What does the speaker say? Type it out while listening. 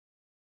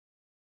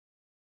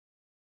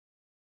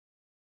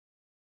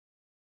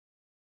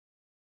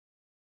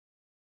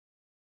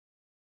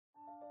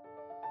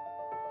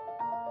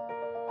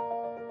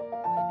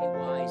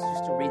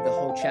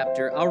whole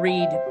chapter. I'll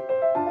read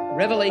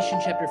Revelation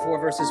chapter 4,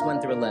 verses 1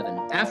 through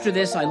 11. After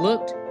this, I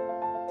looked,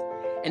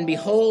 and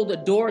behold, a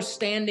door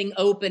standing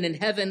open in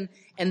heaven,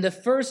 and the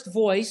first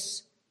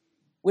voice,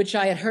 which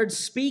I had heard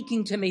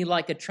speaking to me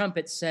like a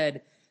trumpet,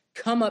 said,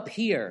 "Come up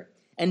here,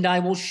 and I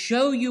will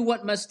show you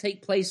what must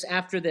take place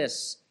after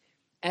this."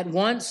 At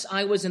once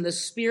I was in the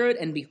Spirit,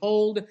 and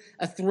behold,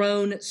 a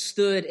throne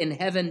stood in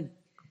heaven,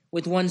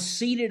 with one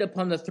seated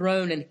upon the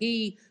throne, and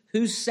he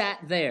who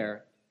sat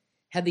there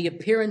had the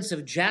appearance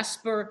of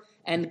jasper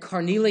and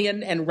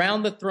carnelian, and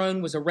round the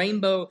throne was a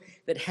rainbow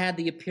that had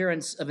the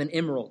appearance of an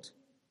emerald.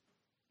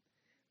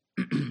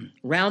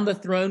 Round the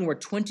throne were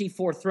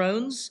 24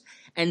 thrones,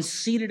 and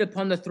seated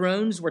upon the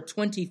thrones were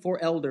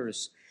 24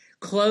 elders,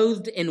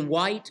 clothed in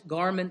white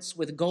garments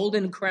with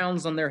golden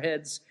crowns on their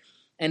heads.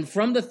 And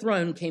from the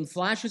throne came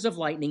flashes of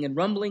lightning and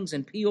rumblings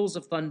and peals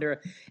of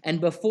thunder. And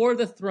before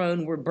the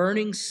throne were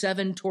burning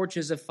 7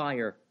 torches of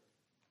fire,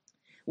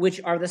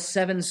 which are the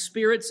 7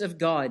 spirits of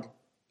God.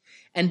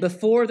 And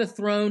before the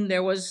throne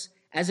there was,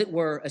 as it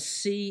were, a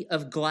sea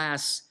of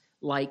glass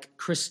like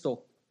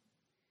crystal.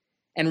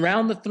 And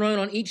round the throne,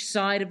 on each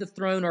side of the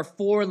throne, are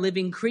 4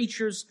 living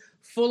creatures,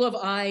 full of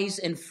eyes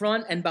in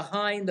front and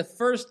behind. The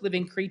first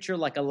living creature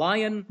like a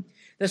lion,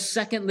 the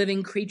second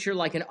living creature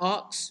like an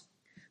ox,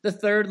 the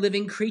third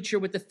living creature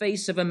with the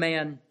face of a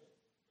man,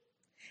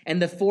 and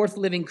the fourth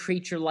living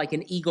creature like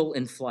an eagle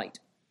in flight.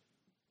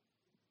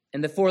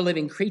 And the 4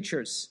 living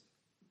creatures,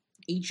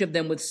 each of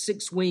them with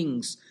 6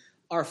 wings,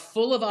 are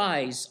full of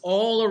eyes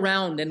all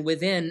around and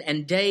within,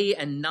 and day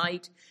and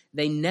night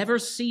they never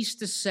cease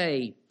to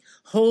say,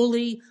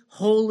 "Holy,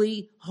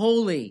 holy,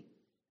 holy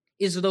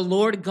is the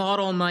Lord God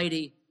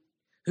Almighty,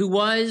 who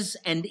was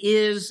and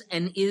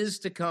is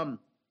to come."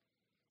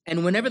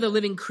 And whenever the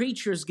living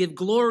creatures give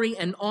glory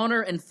and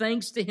honor and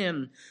thanks to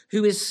him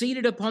who is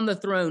seated upon the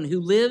throne, who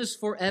lives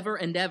forever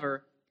and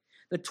ever,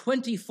 the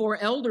 24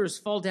 elders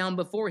fall down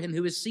before him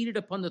who is seated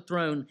upon the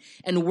throne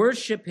and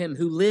worship him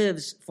who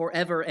lives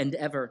forever and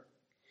ever.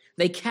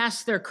 They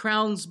cast their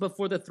crowns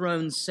before the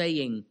throne,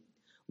 saying,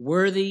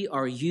 "Worthy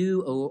are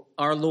you, O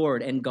our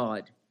Lord and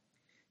God,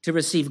 to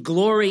receive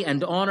glory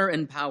and honor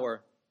and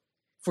power.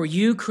 For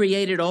you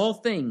created all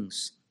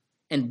things,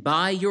 and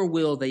by your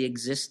will they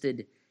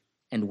existed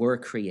and were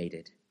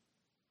created."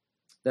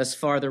 Thus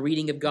far, the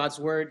reading of God's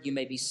word. You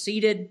may be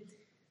seated.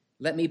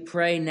 Let me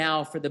pray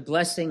now for the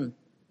blessing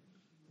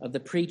of the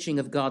preaching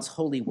of God's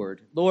holy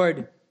word.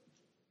 Lord,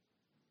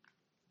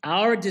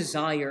 our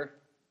desire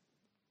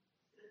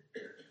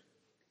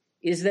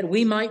is that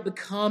we might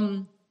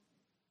become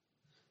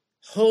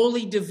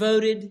wholly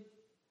devoted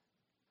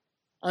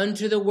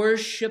unto the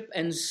worship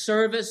and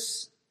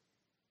service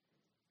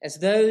as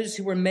those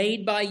who were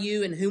made by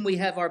you and whom we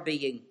have our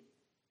being.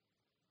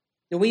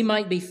 That we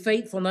might be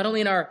faithful not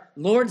only in our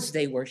Lord's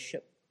Day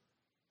worship,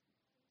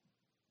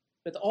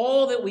 but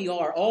all that we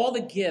are, all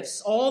the gifts,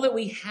 all that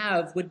we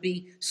have would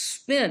be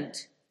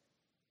spent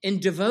in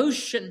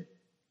devotion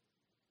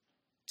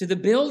to the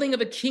building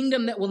of a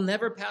kingdom that will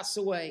never pass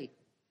away.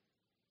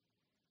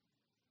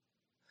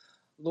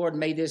 Lord,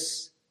 may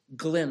this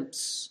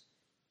glimpse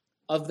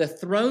of the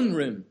throne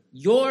room,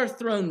 your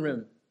throne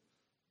room,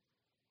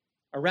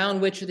 around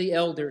which are the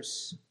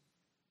elders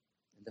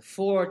and the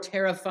 4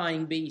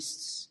 terrifying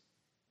beasts,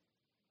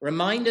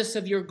 remind us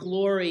of your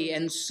glory,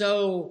 and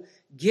so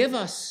give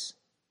us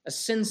a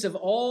sense of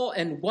awe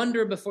and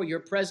wonder before your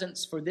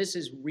presence, for this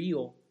is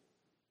real.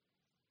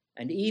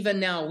 And even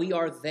now we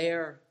are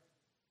there.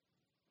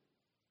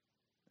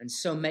 And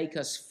so make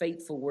us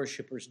faithful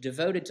worshipers,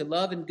 devoted to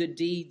love and good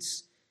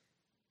deeds,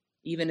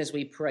 even as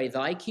we pray,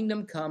 "Thy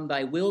kingdom come,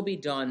 thy will be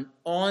done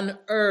on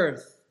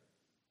earth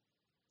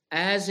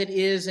as it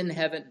is in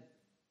heaven."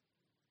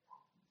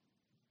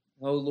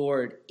 O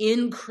Lord,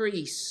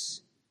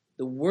 increase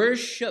the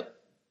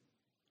worship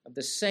of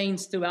the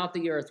saints throughout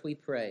the earth, we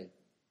pray.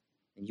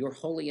 In your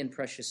holy and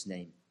precious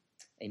name,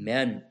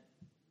 amen.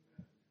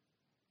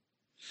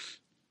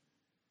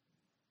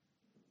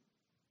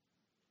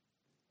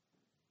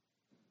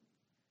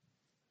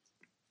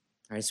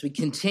 All right, as we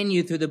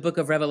continue through the book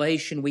of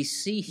Revelation, we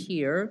see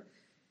here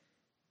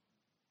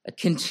a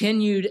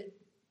continued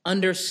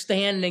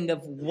understanding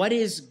of what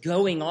is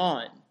going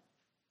on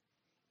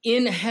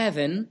in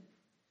heaven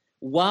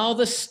while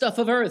the stuff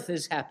of earth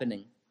is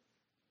happening.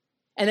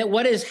 And that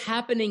what is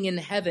happening in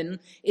heaven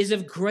is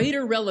of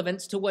greater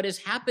relevance to what is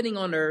happening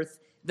on earth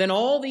than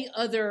all the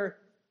other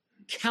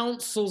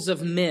councils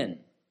of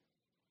men.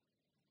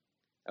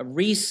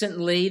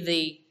 Recently,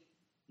 the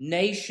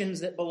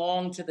nations that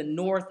belong to the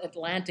North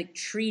Atlantic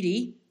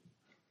Treaty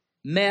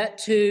met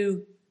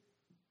to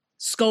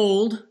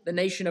scold the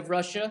nation of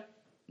Russia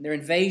in their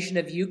invasion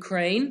of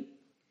Ukraine,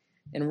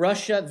 and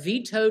Russia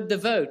vetoed the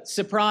vote.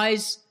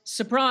 Surprise,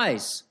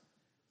 surprise.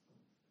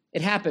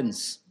 It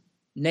happens.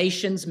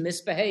 Nations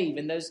misbehave,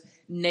 and those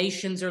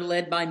nations are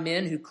led by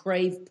men who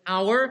crave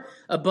power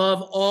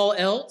above all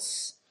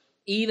else,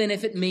 even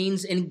if it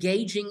means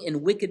engaging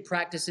in wicked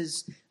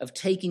practices of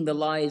taking the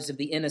lives of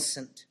the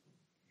innocent.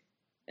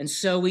 And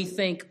so we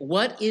think,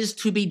 what is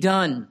to be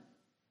done?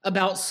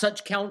 about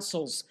such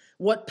councils.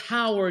 What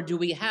power do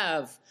we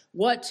have?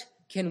 What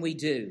can we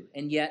do?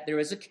 And yet there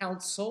is a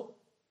council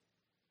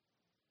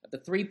of the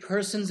three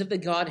persons of the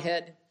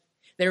Godhead.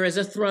 There is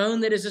a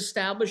throne that is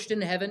established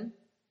in heaven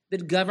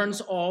that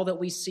governs all that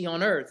we see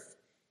on earth.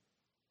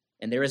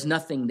 And there is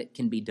nothing that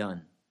can be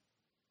done.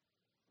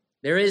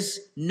 There is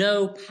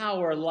no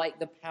power like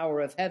the power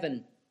of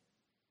heaven.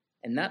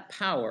 And that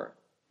power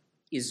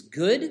is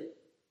good,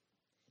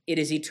 it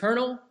is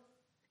eternal,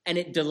 and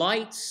it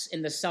delights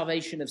in the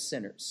salvation of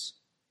sinners.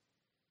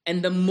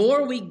 And the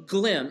more we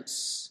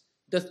glimpse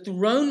the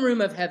throne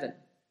room of heaven,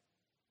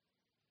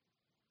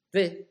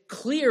 the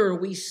clearer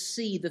we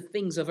see the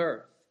things of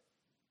earth.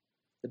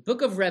 The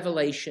book of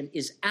Revelation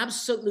is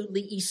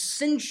absolutely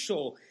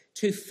essential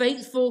to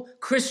faithful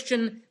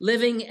Christian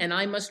living, and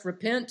I must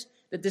repent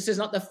that this is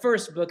not the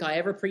first book I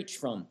ever preached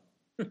from.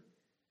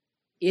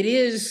 It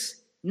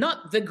is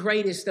not the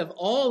greatest of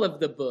all of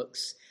the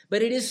books,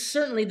 but it is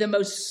certainly the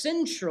most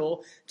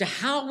central to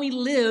how we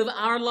live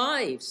our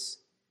lives.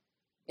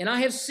 And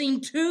I have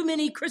seen too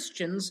many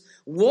Christians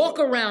walk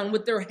around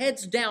with their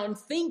heads down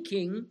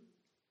thinking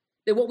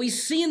that what we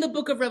see in the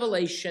book of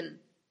Revelation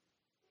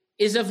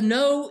is of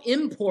no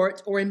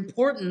import or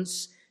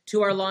importance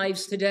to our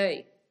lives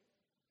today.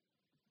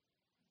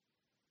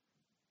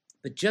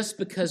 But just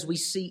because we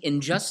see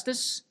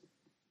injustice,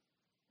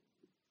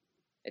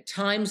 at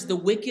times the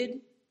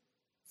wicked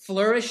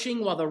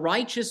flourishing while the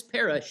righteous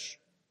perish,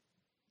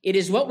 it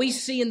is what we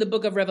see in the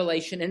book of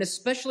Revelation, and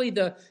especially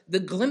the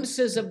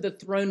glimpses of the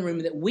throne room,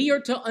 that we are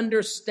to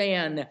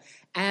understand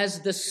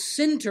as the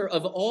center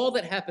of all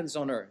that happens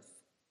on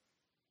earth.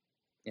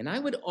 And I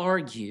would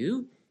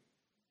argue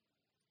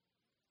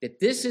that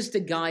this is to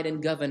guide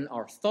and govern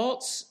our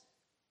thoughts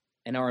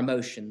and our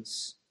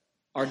emotions,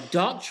 our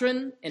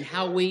doctrine and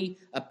how we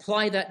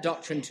apply that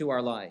doctrine to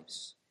our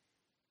lives.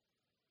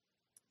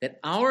 That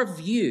our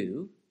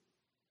view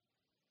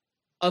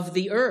of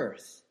the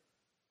earth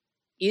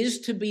is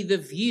to be the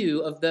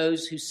view of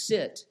those who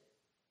sit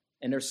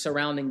and are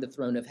surrounding the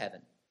throne of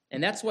heaven.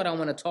 And that's what I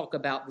want to talk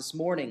about this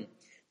morning.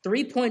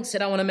 3 points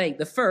that I want to make.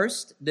 The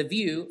first, the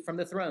view from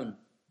the throne.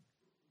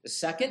 The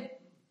second,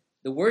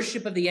 the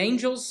worship of the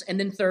angels. And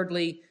then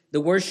thirdly, the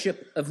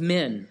worship of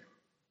men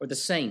or the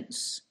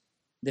saints.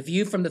 The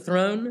view from the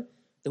throne,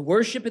 the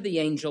worship of the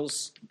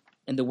angels,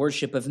 and the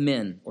worship of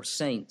men or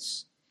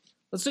saints.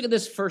 Let's look at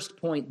this first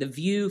point, the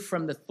view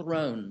from the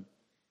throne.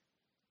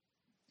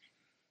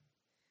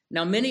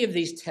 Now, many of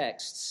these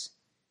texts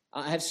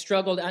I have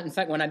struggled. In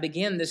fact, when I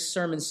began this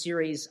sermon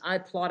series, I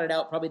plotted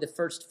out probably the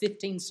first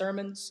 15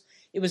 sermons.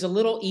 It was a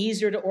little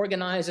easier to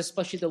organize,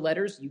 especially the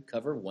letters. You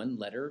cover one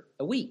letter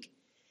a week.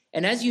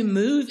 And as you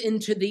move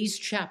into these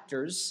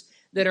chapters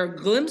that are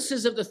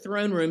glimpses of the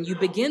throne room, you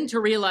begin to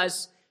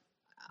realize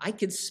I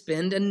could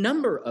spend a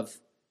number of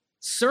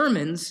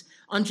sermons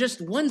on just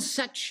one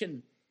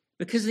section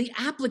because the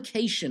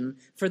application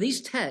for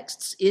these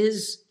texts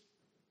is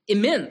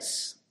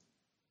immense.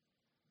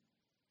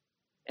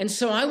 And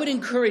so I would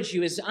encourage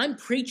you, as I'm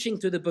preaching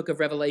through the book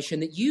of Revelation,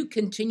 that you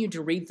continue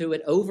to read through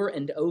it over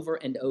and over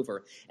and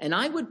over. And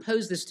I would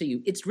pose this to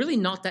you. It's really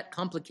not that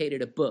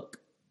complicated a book.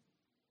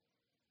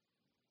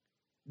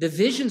 The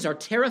visions are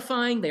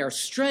terrifying. They are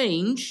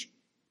strange.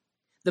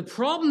 The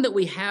problem that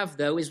we have,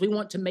 though, is we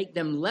want to make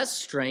them less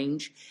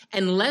strange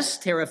and less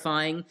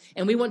terrifying,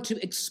 and we want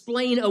to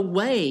explain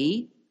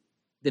away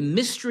the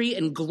mystery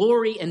and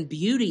glory and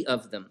beauty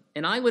of them.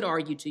 And I would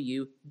argue to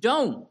you,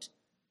 don't.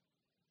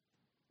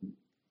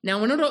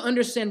 Now, in order to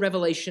understand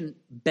Revelation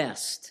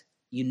best,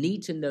 you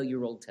need to know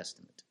your Old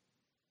Testament.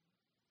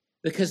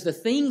 Because the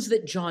things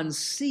that John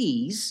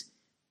sees,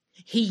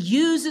 he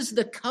uses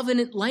the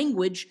covenant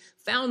language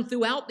found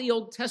throughout the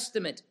Old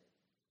Testament.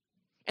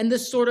 And the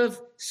sort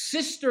of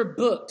sister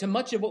book to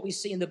much of what we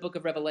see in the book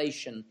of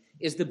Revelation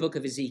is the book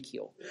of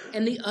Ezekiel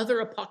and the other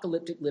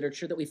apocalyptic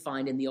literature that we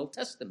find in the Old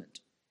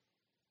Testament.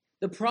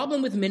 The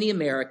problem with many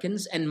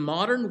Americans and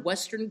modern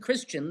Western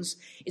Christians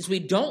is we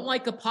don't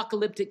like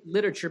apocalyptic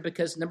literature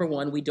because, number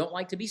one, we don't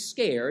like to be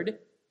scared,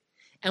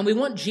 and we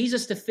want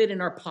Jesus to fit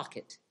in our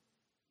pocket.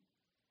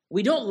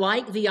 We don't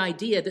like the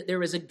idea that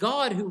there is a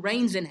God who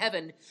reigns in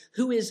heaven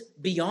who is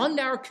beyond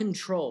our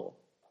control,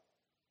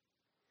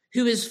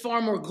 who is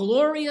far more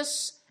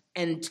glorious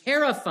and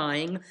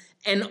terrifying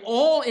and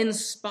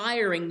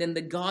awe-inspiring than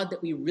the God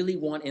that we really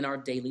want in our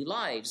daily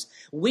lives.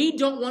 We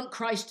don't want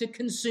Christ to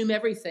consume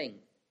everything.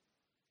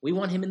 We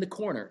want him in the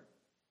corner.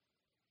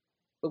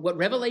 But what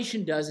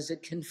Revelation does is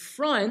it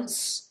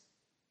confronts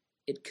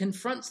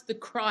the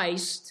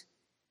Christ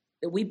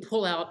that we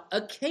pull out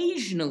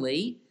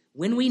occasionally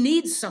when we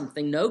need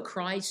something. No,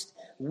 Christ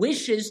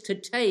wishes to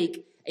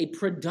take a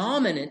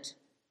predominant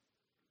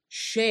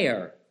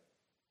share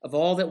of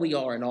all that we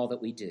are and all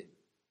that we do.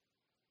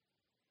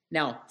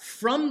 Now,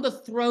 from the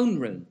throne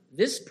room,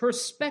 this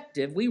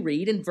perspective we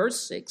read in verse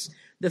 6,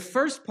 the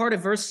first part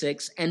of verse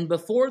 6, and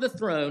before the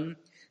throne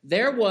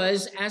there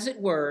was, as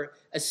it were,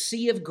 a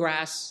sea of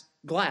glass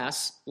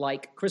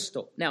like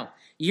crystal. Now,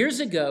 years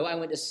ago, I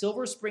went to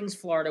Silver Springs,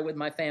 Florida with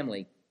my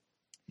family.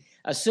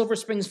 Silver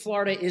Springs,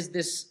 Florida is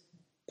this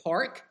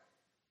park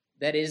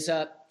that is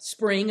a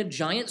spring, a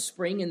giant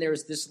spring, and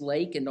there's this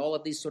lake and all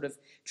of these sort of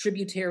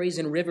tributaries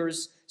and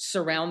rivers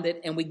surround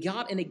it. And we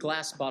got in a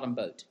glass-bottom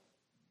boat.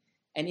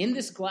 And in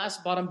this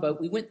glass-bottom boat,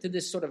 we went through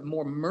this sort of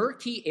more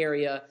murky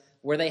area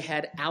where they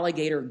had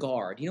alligator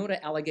gar. Do you know what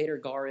an alligator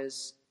gar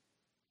is?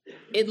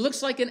 It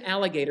looks like an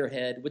alligator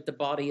head with the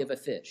body of a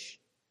fish.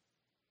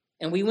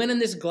 And we went in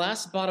this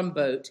glass-bottom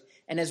boat,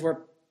 and as we're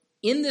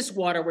in this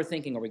water, we're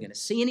thinking, are we going to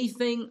see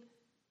anything?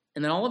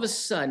 And then all of a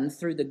sudden,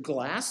 through the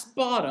glass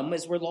bottom,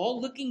 as we're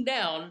all looking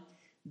down,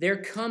 there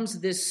comes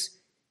this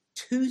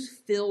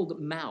tooth-filled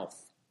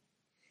mouth.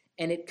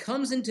 And it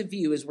comes into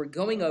view as we're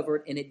going over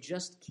it, and it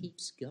just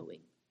keeps going.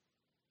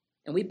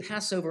 And we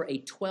pass over a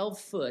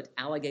 12-foot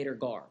alligator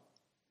gar.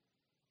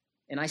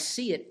 And I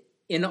see it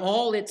in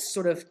all its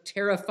sort of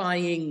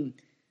terrifying,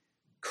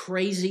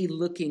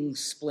 crazy-looking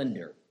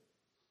splendor.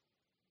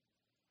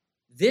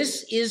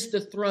 This is the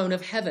throne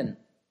of heaven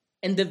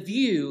and the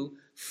view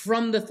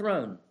from the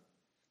throne.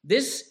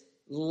 This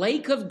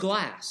lake of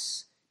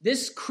glass,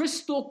 this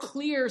crystal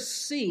clear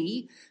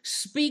sea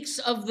speaks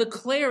of the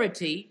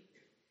clarity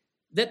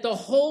that the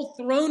whole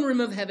throne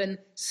room of heaven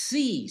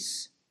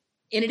sees.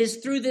 And it is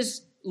through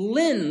this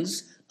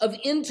lens of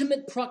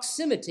intimate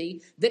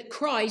proximity that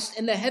Christ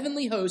and the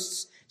heavenly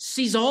hosts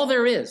sees all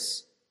there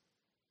is.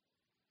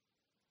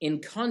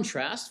 In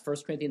contrast, 1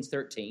 Corinthians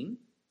 13,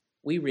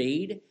 we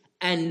read,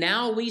 and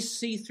now we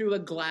see through a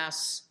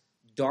glass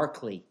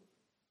darkly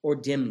or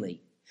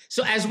dimly.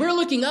 So as we're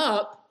looking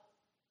up,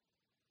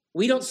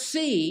 we don't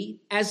see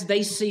as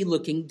they see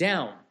looking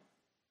down.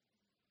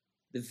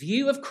 The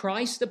view of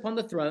Christ upon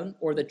the throne,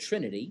 or the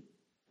Trinity,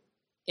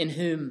 in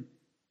whom,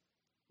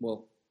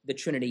 the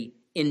Trinity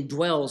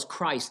indwells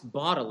Christ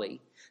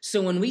bodily.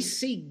 So when we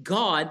see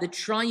God, the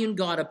triune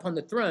God upon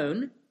the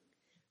throne,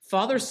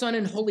 Father, Son,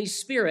 and Holy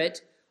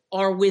Spirit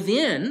are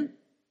within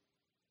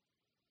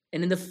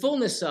and in the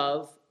fullness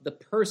of the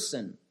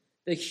person,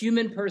 the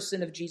human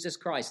person of Jesus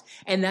Christ.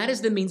 And that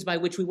is the means by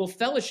which we will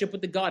fellowship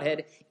with the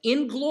Godhead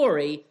in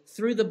glory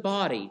through the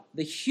body,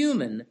 the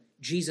human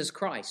Jesus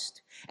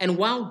Christ. And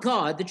while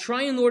God, the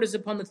triune Lord, is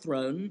upon the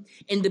throne,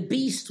 and the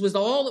beasts with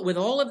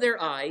all of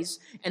their eyes,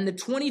 and the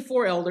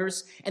 24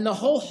 elders, and the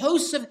whole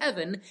hosts of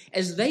heaven,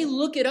 as they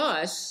look at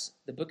us,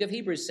 the book of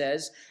Hebrews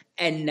says,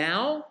 and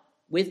now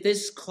with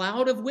this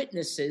cloud of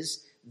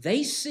witnesses,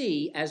 they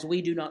see as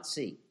we do not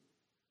see.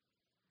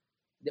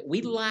 That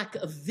we lack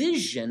a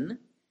vision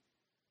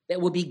that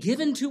will be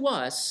given to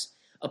us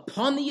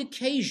upon the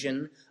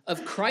occasion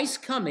of Christ's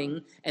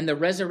coming and the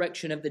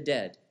resurrection of the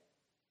dead.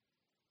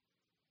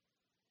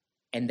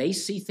 And they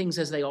see things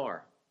as they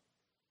are.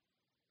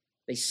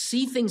 They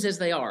see things as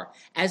they are,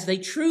 as they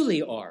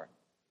truly are.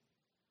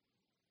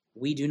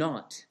 We do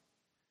not.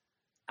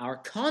 Our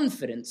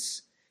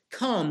confidence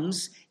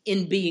comes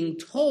in being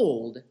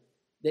told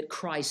that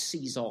Christ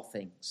sees all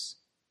things.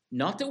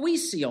 Not that we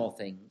see all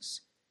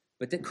things,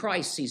 but that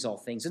Christ sees all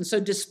things. And so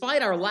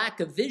despite our lack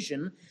of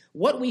vision,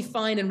 what we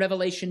find in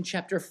Revelation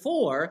chapter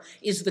 4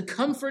 is the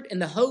comfort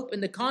and the hope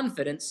and the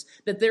confidence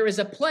that there is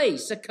a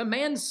place, a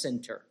command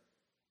center,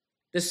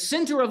 the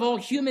center of all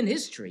human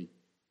history.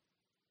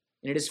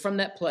 And it is from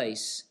that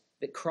place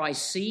that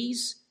Christ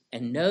sees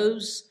and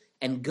knows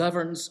and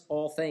governs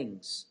all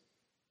things.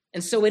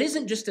 And so it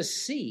isn't just a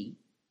see,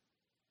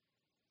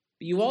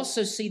 but you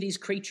also see these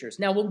creatures.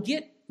 Now we'll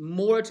get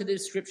more to the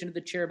description of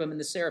the cherubim and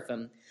the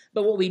seraphim,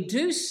 but what we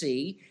do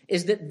see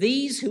is that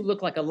these who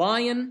look like a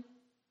lion,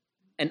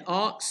 an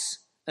ox,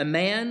 a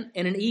man,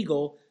 and an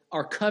eagle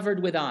are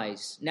covered with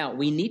eyes. Now,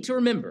 we need to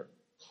remember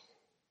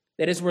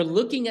that as we're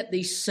looking at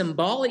these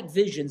symbolic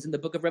visions in the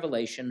book of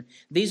Revelation,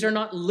 these are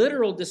not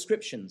literal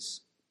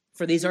descriptions,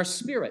 for these are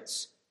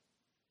spirits.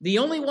 The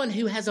only one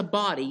who has a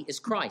body is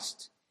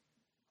Christ.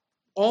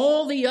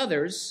 All the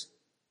others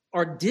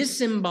are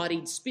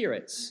disembodied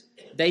spirits.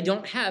 They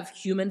don't have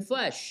human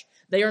flesh.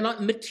 They are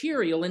not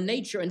material in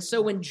nature. And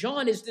so when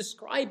John is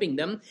describing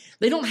them,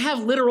 they don't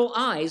have literal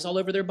eyes all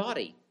over their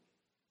body.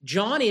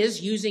 John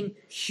is using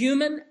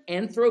human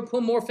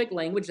anthropomorphic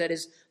language, that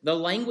is, the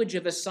language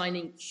of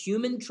assigning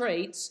human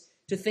traits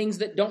to things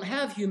that don't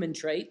have human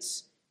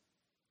traits.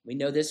 We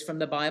know this from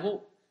the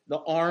Bible. The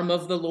arm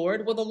of the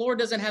Lord. Well, the Lord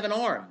doesn't have an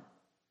arm,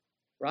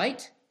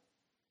 right?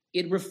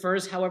 It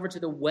refers, however, to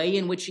the way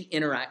in which he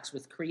interacts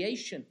with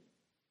creation.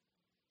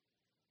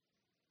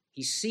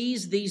 He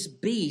sees these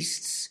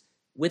beasts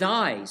with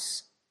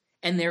eyes,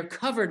 and they're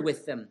covered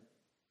with them.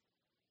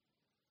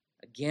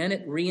 Again,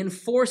 it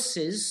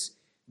reinforces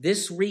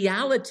this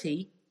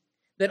reality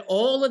that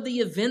all of the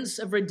events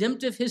of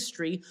redemptive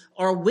history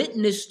are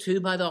witnessed to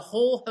by the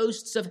whole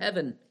hosts of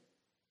heaven.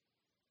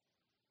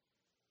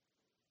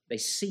 They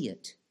see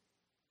it.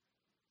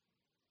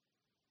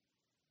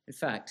 In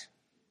fact,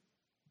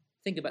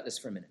 think about this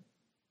for a minute.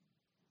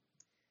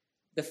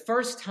 The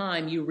first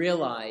time you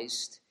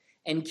realized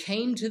and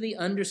came to the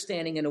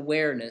understanding and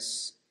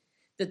awareness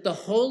that the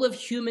whole of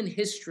human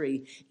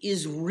history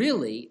is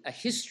really a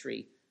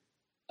history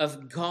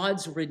of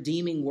God's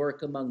redeeming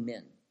work among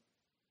men.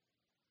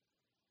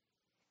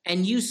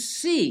 and you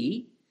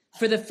see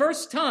for the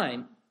first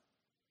time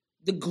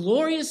the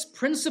glorious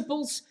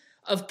principles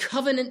of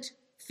covenant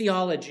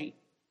theology.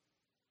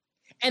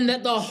 And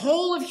that the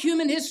whole of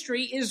human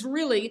history is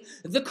really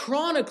the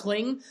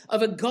chronicling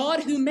of a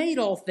God who made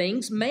all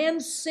things,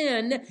 man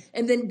sinned,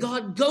 and then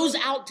God goes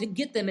out to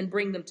get them and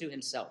bring them to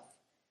himself.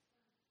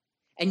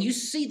 And you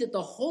see that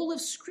the whole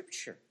of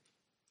Scripture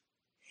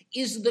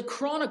is the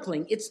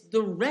chronicling. It's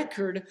the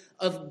record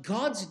of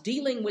God's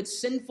dealing with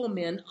sinful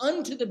men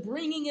unto the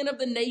bringing in of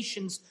the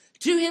nations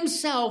to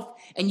himself.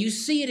 And you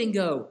see it and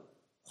go,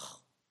 wow,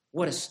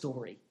 what a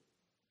story.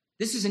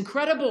 This is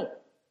incredible.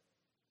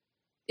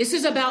 This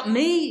is about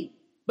me,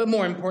 but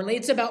more importantly,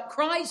 it's about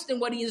Christ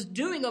and what he is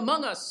doing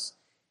among us.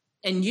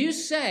 And you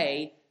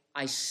say,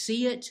 I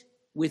see it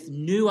with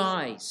new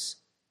eyes.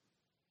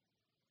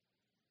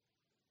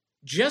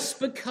 Just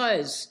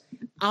because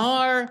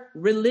our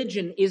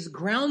religion is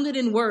grounded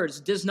in words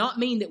does not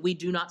mean that we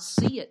do not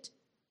see it.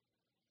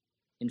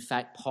 In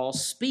fact, Paul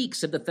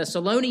speaks of the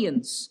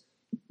Thessalonians.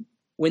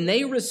 When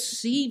they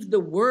received the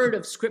word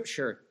of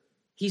Scripture,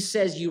 he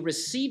says, you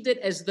received it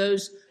as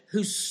those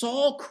who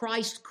saw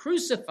Christ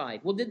crucified.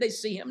 Well, did they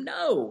see him?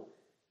 No.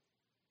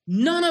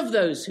 None of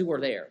those who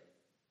were there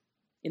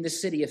in the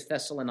city of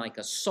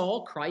Thessalonica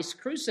saw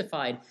Christ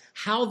crucified.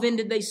 How then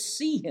did they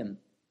see him?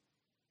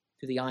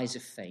 Through the eyes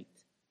of faith.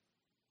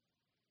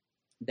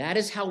 That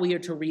is how we are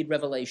to read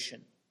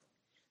Revelation.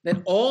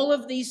 That all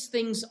of these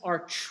things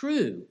are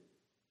true.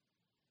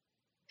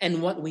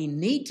 And what we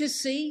need to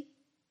see,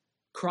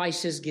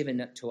 Christ has given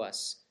it to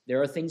us.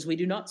 There are things we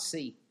do not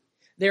see.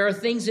 There are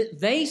things that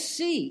they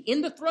see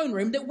in the throne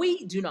room that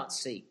we do not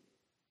see.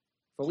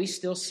 For we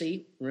still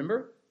see,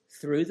 remember,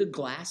 through the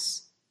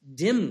glass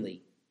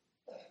dimly.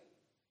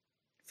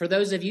 For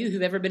those of you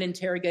who've ever been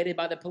interrogated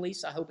by the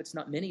police, I hope it's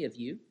not many of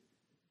you.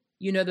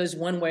 You know those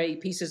one-way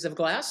pieces of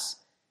glass?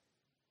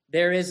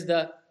 There is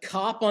the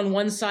cop on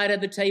one side of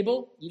the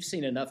table. You've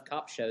seen enough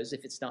cop shows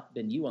if it's not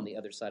been you on the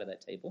other side of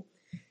that table.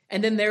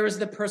 And then there is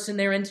the person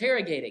they're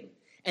interrogating.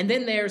 And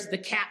then there's the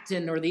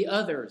captain or the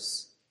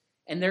others.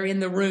 And they're in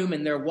the room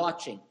and they're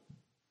watching.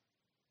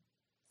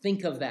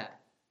 Think of that.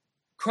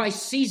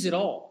 Christ sees it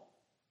all.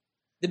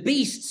 The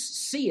beasts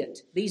see it.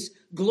 These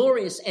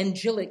glorious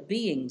angelic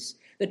beings,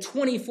 the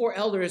 24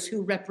 elders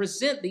who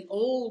represent the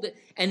old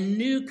and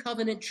new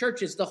covenant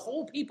churches, the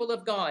whole people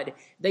of God,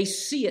 they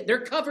see it.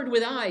 They're covered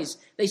with eyes.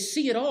 They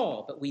see it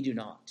all, but we do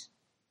not.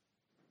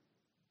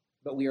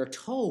 But we are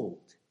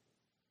told.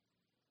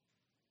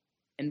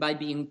 And by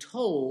being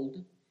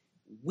told,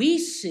 we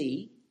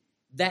see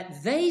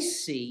that they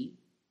see,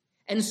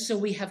 and so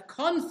we have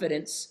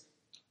confidence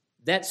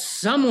that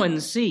someone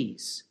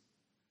sees,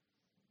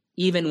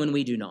 even when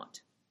we do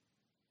not.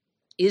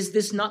 Is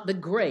this not the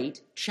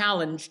great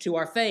challenge to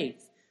our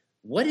faith?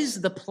 What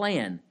is the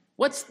plan?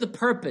 What's the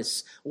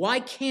purpose?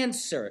 Why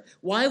cancer?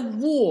 Why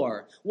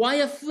war? Why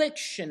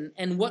affliction?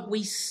 And what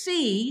we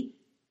see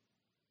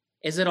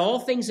is that all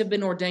things have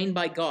been ordained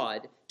by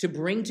God to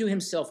bring to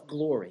himself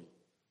glory.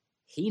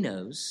 He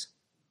knows.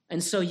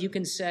 And so you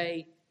can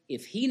say,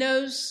 if he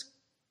knows,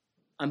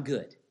 I'm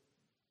good.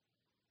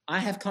 I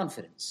have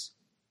confidence.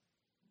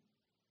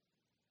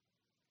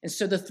 And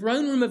so the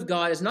throne room of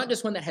God is not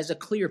just one that has a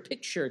clear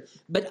picture,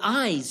 but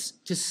eyes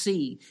to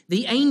see.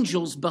 The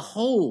angels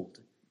behold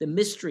the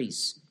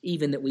mysteries,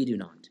 even that we do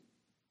not.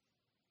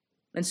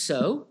 And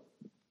so,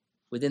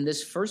 within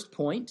this first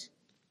point,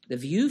 the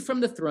view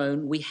from the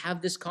throne, we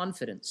have this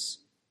confidence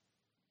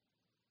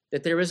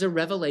that there is a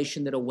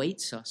revelation that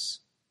awaits us.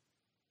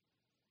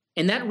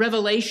 And that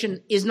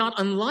revelation is not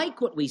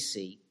unlike what we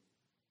see,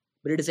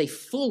 but it is a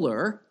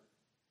fuller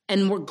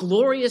and more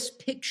glorious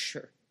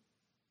picture.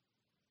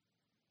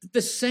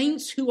 The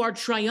saints who are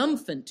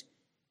triumphant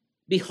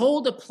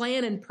behold a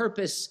plan and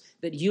purpose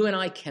that you and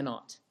I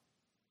cannot.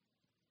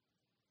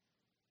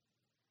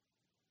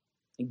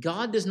 And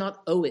God does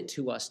not owe it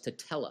to us to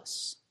tell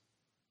us.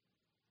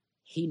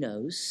 He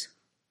knows.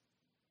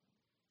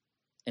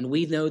 And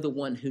we know the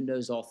one who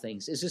knows all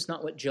things. Is this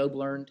not what Job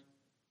learned?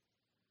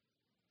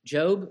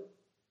 Job,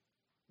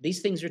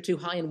 these things are too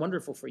high and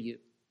wonderful for you.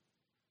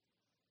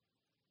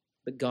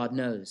 But God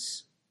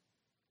knows.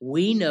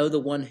 We know the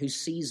one who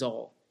sees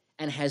all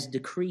and has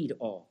decreed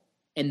all,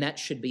 and that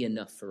should be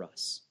enough for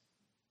us.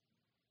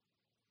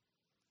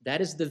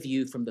 That is the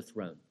view from the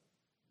throne.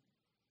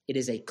 It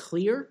is a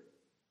clear,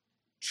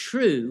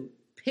 true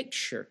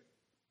picture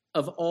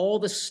of all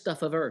the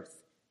stuff of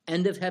earth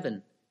and of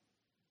heaven.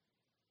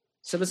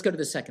 So let's go to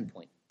the second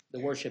point,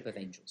 the worship of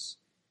angels.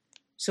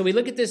 So we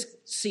look at this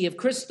sea of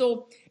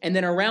crystal, and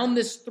then around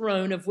this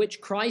throne of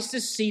which Christ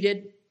is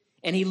seated,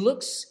 and he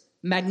looks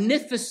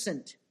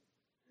magnificent.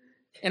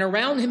 And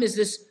around him is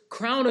this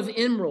crown of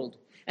emerald.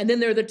 And then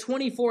there are the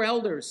 24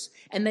 elders,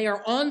 and they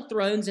are on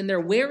thrones, and they're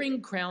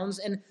wearing crowns.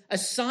 And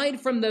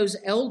aside from those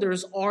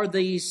elders are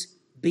these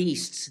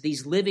beasts,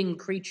 these living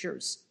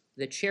creatures,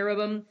 the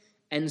cherubim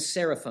and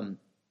seraphim.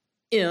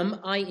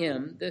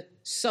 M-I-M, the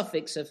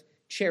suffix of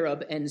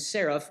cherub and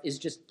seraph is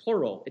just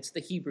plural. It's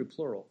the Hebrew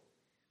plural.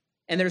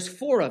 And there's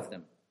 4 of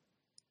them.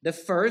 The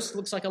first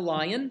looks like a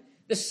lion.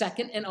 The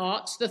second, an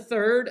ox. The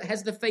third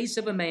has the face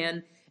of a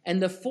man.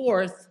 And the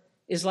fourth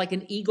is like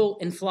an eagle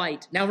in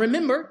flight. Now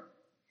remember,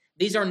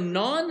 these are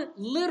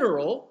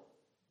non-literal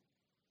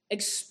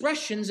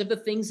expressions of the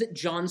things that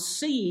John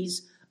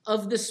sees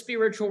of the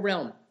spiritual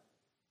realm.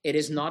 It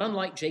is not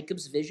unlike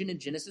Jacob's vision in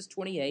Genesis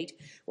 28,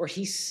 where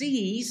he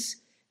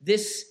sees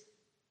this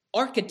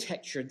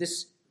architecture,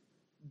 this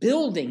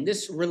building,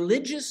 this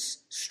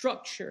religious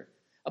structure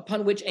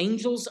upon which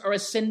angels are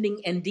ascending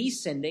and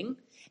descending,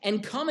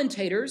 and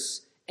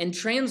commentators and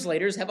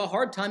translators have a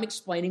hard time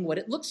explaining what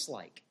it looks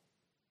like.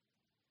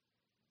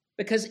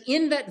 Because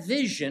in that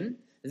vision,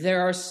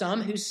 there are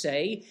some who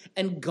say,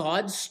 and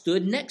God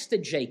stood next to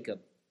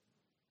Jacob.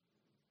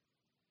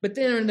 But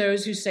then there are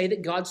those who say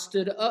that God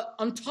stood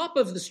on top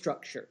of the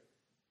structure.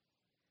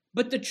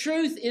 But the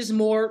truth is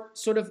more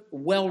sort of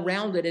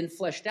well-rounded and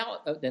fleshed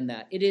out than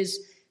that. It is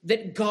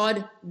that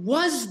God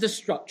was the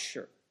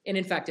structure. And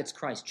in fact, it's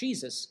Christ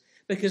Jesus.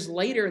 Because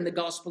later in the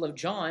Gospel of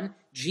John,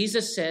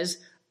 Jesus says,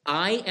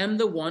 I am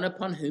the one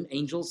upon whom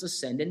angels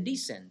ascend and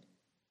descend.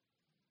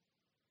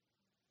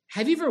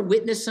 Have you ever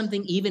witnessed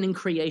something even in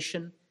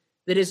creation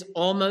that is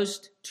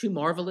almost too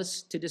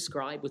marvelous to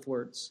describe with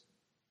words?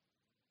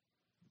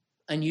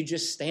 And you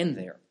just stand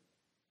there.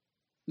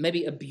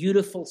 Maybe a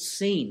beautiful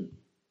scene.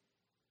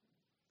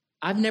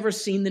 I've never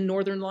seen the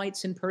Northern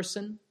Lights in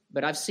person,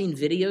 but I've seen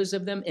videos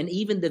of them, and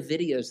even the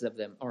videos of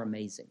them are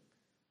amazing.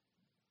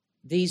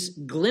 These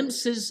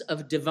glimpses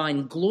of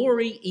divine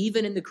glory,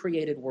 even in the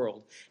created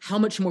world. How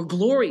much more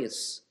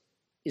glorious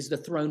is the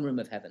throne room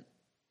of heaven?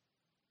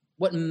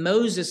 What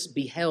Moses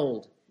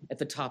beheld at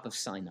the top of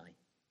Sinai.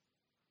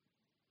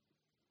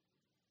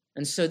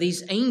 And so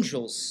these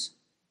angels,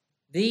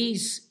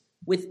 these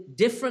with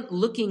different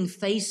looking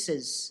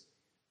faces,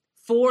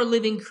 4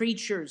 living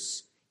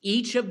creatures,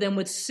 each of them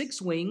with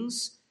 6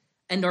 wings,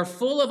 and are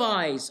full of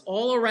eyes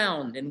all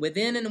around and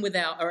within and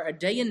without, or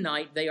day and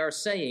night, they are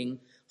saying,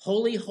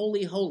 holy,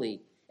 holy,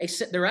 holy.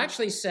 Except they're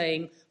actually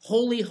saying,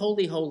 holy,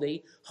 holy,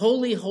 holy,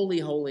 holy, holy,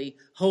 holy,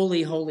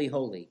 holy, holy,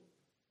 holy.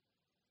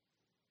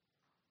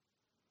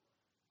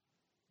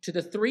 To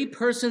the 3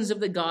 persons of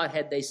the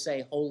Godhead, they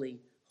say,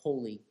 holy,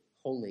 holy,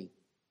 holy.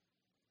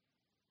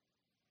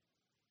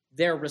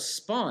 Their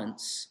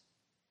response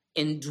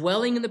in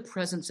dwelling in the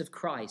presence of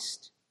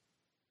Christ,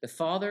 the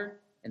Father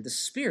and the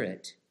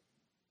Spirit,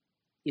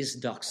 is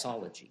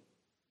doxology.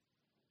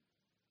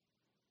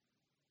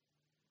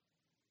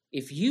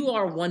 If you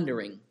are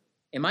wondering,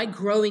 am I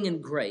growing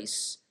in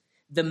grace?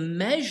 The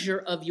measure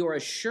of your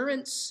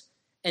assurance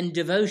and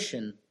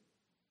devotion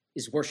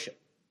is worship.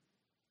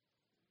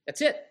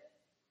 That's it.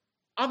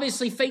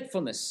 Obviously,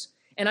 faithfulness.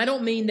 And I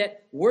don't mean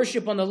that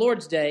worship on the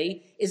Lord's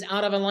Day is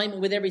out of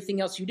alignment with everything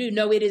else you do.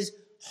 No, it is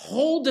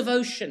whole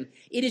devotion.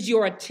 It is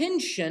your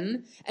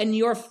attention, and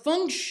your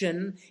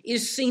function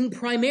is seen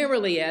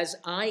primarily as,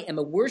 I am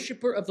a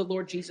worshiper of the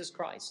Lord Jesus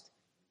Christ.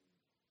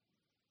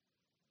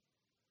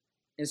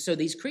 And so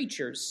these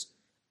creatures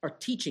are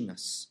teaching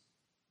us.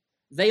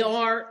 They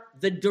are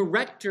the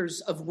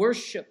directors of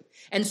worship.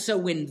 And so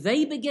when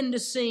they begin to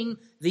sing,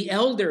 the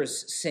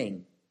elders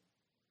sing.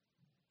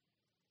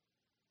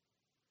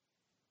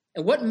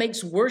 And what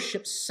makes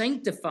worship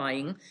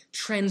sanctifying,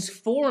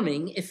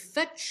 transforming,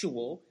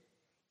 effectual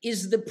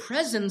is the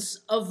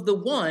presence of the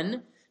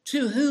one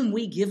to whom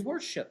we give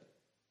worship.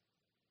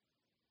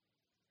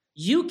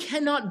 You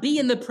cannot be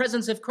in the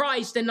presence of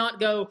Christ and not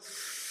go,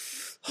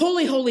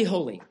 holy, holy,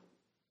 holy.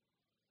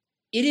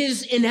 It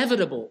is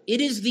inevitable.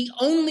 It is the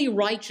only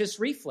righteous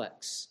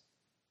reflex.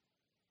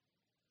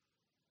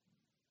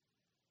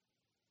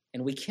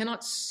 And we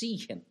cannot see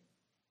him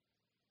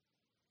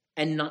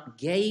and not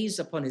gaze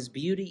upon his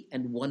beauty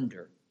and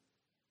wonder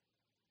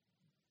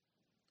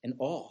and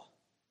awe.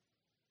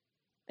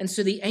 And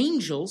so the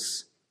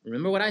angels,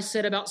 remember what I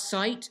said about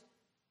sight?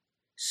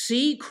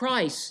 See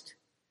Christ,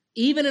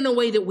 even in a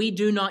way that we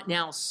do not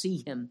now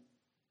see him.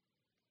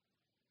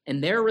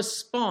 And their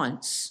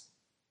response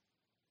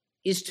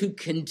is to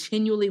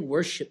continually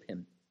worship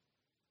him.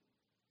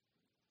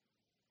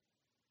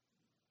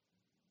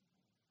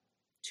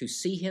 To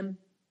see him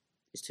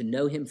is to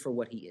know him for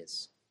what he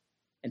is,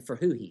 and for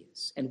who he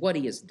is, and what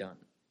he has done.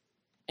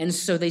 And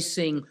so they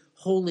sing,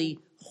 holy,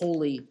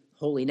 holy,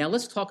 holy. Now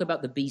let's talk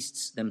about the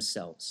beasts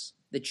themselves,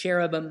 the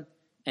cherubim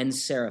and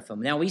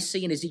seraphim. Now we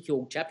see in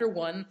Ezekiel chapter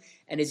 1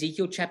 and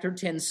Ezekiel chapter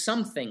 10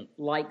 something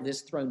like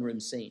this throne room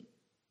scene.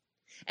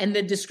 And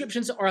the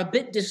descriptions are a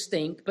bit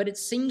distinct, but it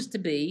seems to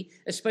be,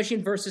 especially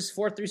in verses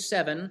 4 through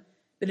 7,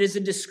 that it is a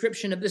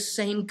description of the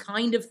same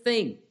kind of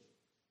thing.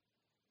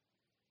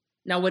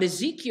 Now what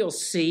Ezekiel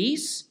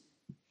sees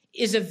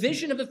is a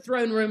vision of the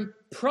throne room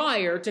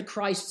prior to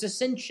Christ's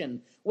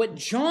ascension. What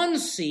John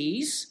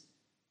sees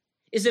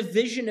is a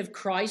vision of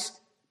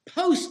Christ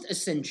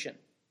post-ascension.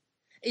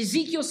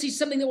 Ezekiel sees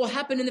something that will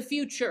happen in the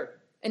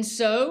future. And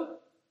so,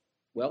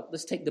 well,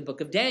 let's take the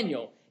book of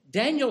Daniel.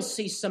 Daniel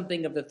sees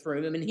something of the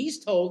throne room, and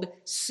he's told,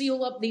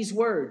 seal up these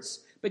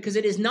words. because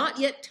it is not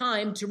yet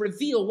time to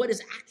reveal what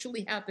is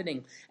actually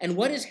happening. And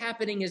what is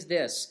happening is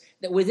this,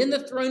 that within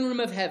the throne room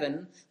of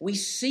heaven, we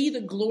see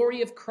the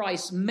glory of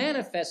Christ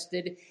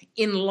manifested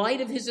in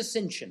light of his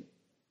ascension.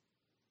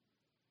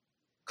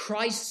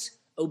 Christ's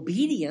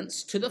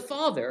obedience to the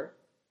Father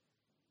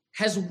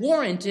has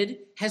warranted,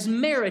 has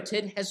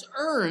merited, has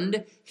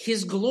earned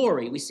his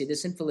glory. We see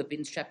this in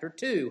Philippians chapter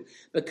 2.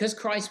 Because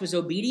Christ was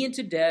obedient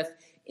to death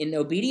and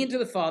obedient to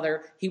the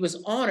Father, he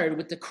was honored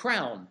with the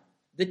crown,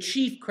 the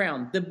chief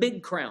crown, the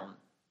big crown.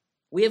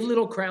 We have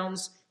little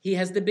crowns. He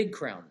has the big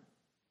crown.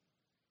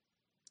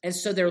 And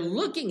so they're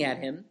looking at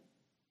him.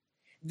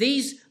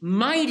 These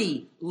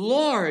mighty,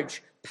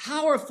 large,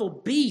 powerful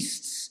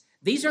beasts,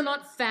 these are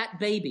not fat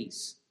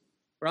babies,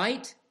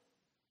 right?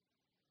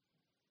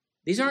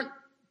 These aren't,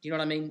 do you know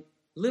what I mean?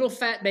 Little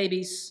fat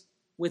babies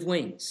with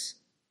wings.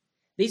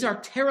 These are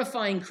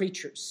terrifying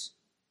creatures.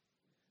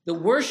 The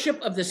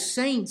worship of the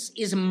saints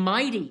is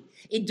mighty.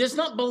 It does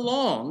not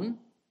belong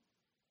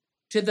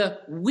to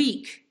the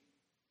weak.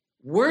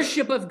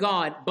 Worship of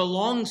God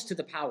belongs to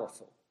the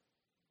powerful.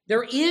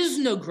 There is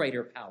no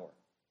greater power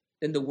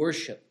than the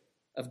worship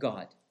of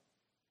God.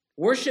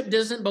 Worship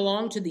doesn't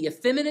belong to the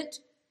effeminate.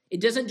 It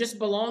doesn't just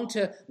belong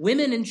to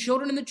women and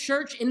children in the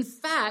church. In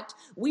fact,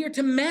 we are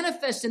to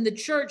manifest in the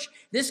church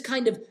this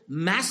kind of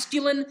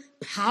masculine,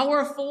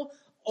 powerful,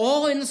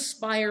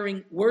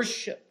 awe-inspiring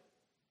worship.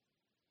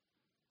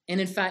 And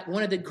in fact,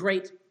 one of the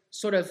great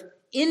sort of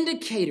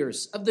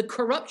indicators of the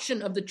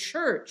corruption of the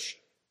church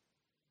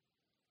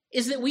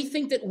is that we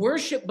think that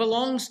worship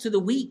belongs to the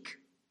weak.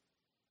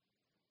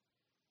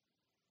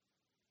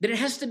 That it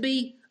has to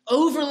be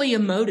overly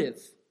emotive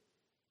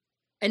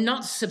and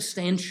not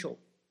substantial.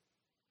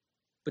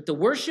 But the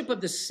worship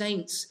of the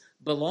saints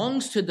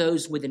belongs to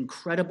those with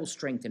incredible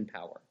strength and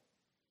power.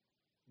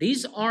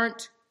 These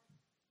aren't,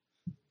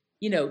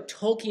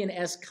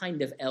 Tolkien-esque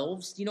kind of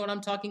elves. Do you know what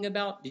I'm talking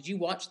about? Did you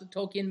watch the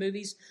Tolkien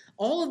movies?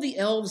 All of the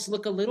elves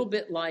look a little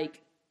bit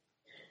like,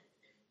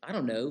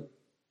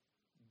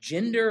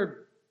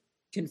 gender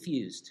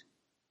confused.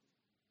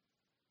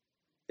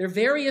 They're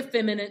very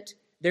effeminate.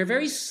 They're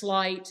very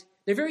slight.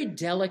 They're very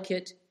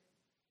delicate.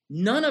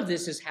 None of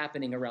this is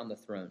happening around the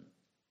throne.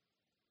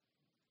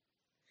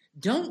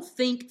 Don't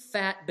think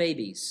fat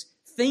babies.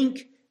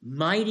 Think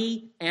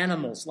mighty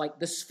animals like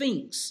the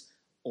Sphinx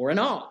or an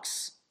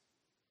ox.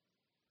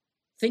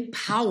 Think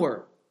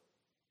power.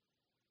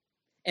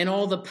 And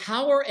all the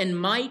power and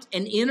might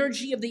and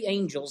energy of the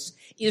angels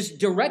is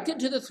directed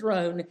to the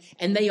throne,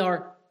 and they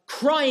are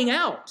crying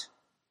out.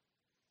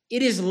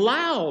 It is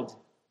loud.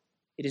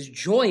 It is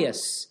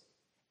joyous.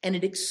 And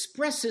it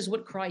expresses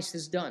what Christ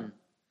has done.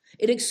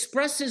 It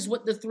expresses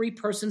what the three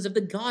persons of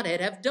the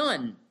Godhead have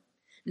done.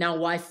 Now,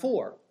 why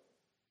four?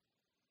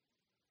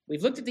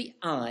 We've looked at the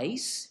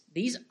eyes.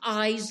 These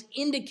eyes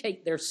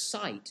indicate their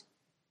sight,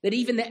 that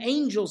even the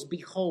angels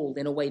behold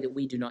in a way that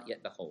we do not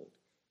yet behold.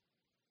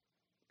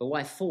 But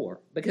why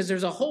four? Because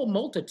there's a whole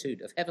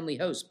multitude of heavenly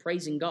hosts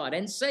praising God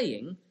and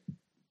saying,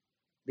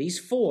 these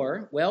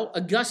four,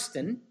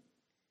 Augustine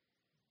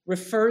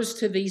refers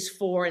to these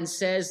four and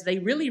says they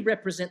really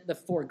represent the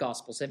four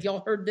Gospels. Have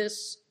y'all heard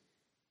this?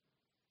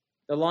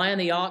 The lion,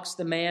 the ox,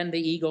 the man, the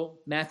eagle,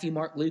 Matthew,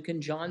 Mark, Luke,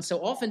 and John. So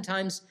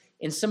oftentimes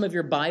in some of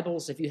your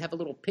Bibles, if you have a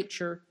little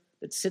picture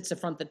that sits in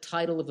front of the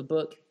title of a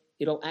book,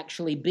 it'll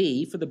actually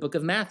be, for the book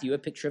of Matthew, a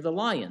picture of the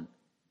lion.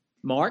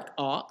 Mark,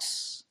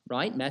 ox,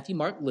 right? Matthew,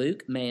 Mark,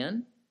 Luke,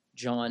 man.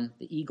 John,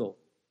 the eagle.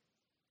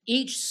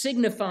 Each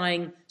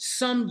signifying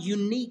some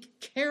unique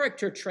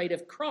character trait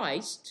of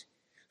Christ,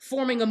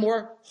 forming a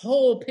more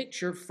whole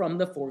picture from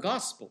the four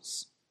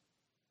Gospels.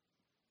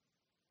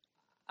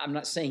 I'm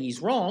not saying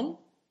he's wrong.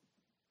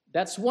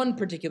 That's one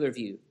particular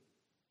view.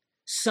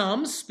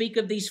 Some speak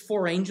of these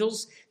four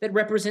angels that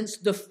represents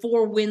the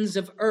four winds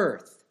of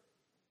earth,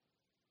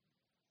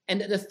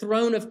 and that the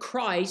throne of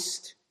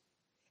Christ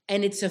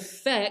and its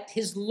effect,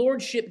 his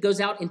lordship goes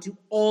out into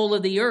all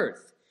of the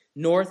earth,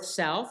 north,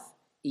 south,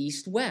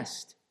 east,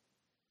 west.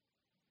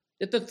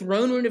 That the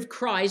throne room of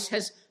Christ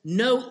has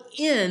no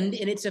end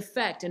in its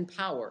effect and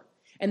power.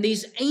 And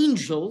these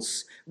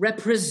angels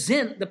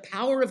represent the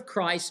power of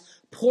Christ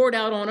poured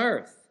out on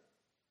earth.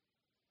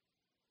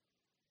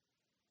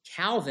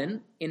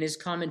 Calvin, in his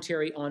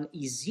commentary on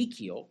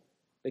Ezekiel,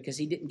 because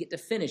he didn't get to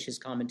finish his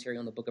commentary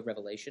on the book of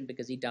Revelation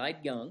because he died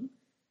young,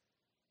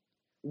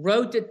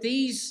 wrote that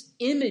these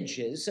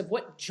images of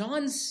what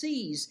John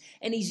sees,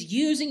 and he's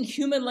using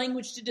human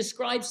language to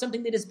describe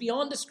something that is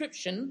beyond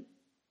description,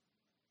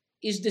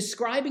 is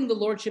describing the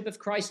lordship of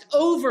Christ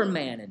over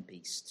man and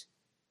beast,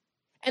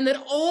 and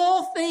that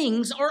all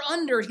things are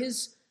under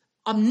his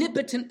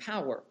omnipotent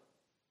power.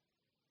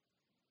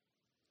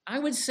 I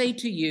would say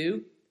to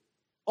you,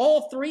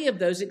 all three of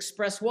those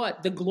express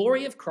what? The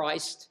glory of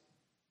Christ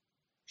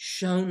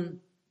shown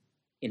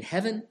in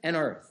heaven and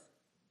earth.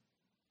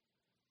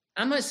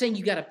 I'm not saying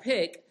you got to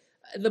pick.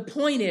 The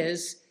point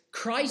is,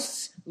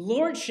 Christ's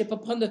lordship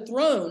upon the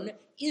throne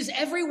is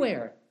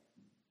everywhere.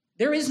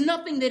 There is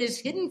nothing that is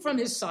hidden from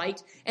his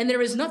sight, and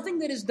there is nothing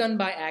that is done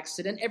by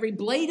accident. Every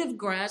blade of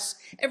grass,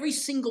 every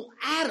single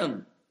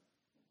atom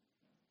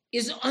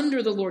is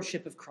under the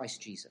lordship of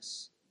Christ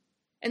Jesus.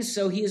 And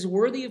so he is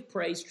worthy of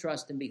praise,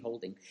 trust, and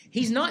beholding.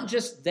 He's not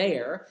just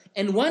there,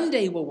 and one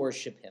day we'll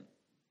worship him.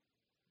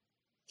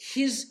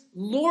 His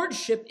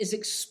lordship is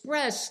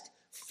expressed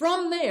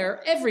from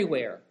there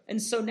everywhere. And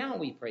so now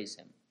we praise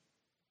him.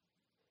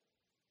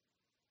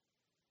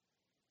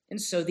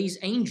 And so these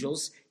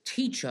angels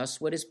teach us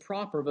what is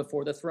proper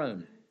before the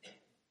throne.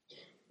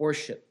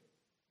 Worship.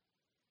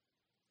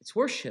 It's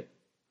worship.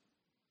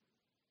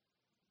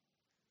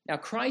 Now,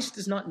 Christ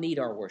does not need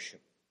our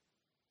worship.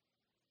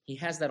 He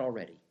has that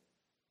already.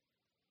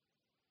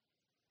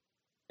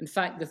 In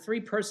fact, the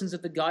three persons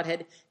of the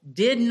Godhead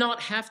did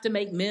not have to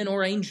make men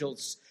or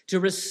angels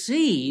to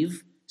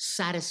receive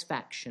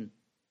satisfaction.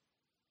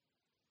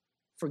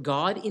 For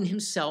God in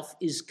himself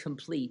is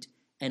complete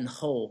and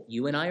whole.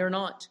 You and I are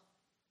not.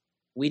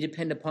 We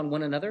depend upon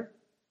one another.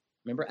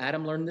 Remember,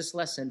 Adam learned this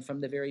lesson from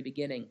the very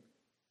beginning.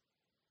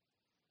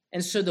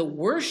 And so the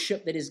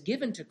worship that is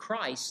given to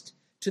Christ,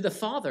 to the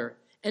Father,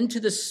 and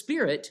to the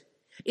Spirit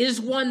is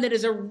one that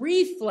is a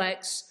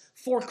reflex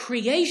for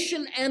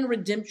creation and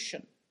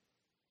redemption.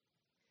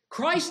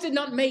 Christ did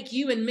not make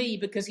you and me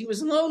because he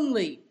was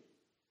lonely.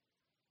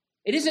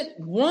 It isn't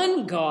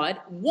one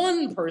God,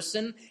 one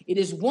person. It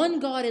is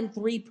one God in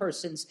three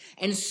persons.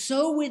 And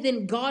so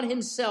within God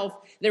himself,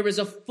 there is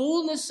a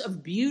fullness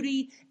of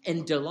beauty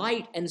and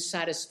delight and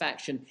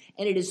satisfaction.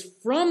 And it is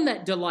from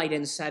that delight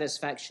and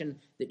satisfaction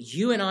that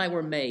you and I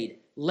were made.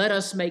 Let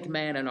us make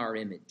man in our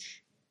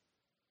image.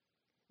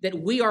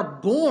 That we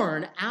are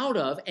born out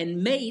of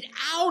and made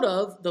out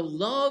of the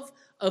love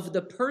of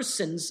the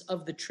persons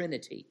of the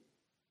Trinity.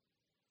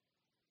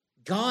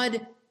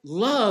 God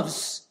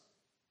loves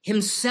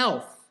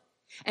himself.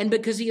 And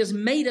because he has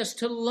made us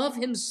to love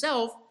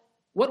himself,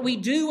 what we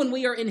do when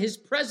we are in his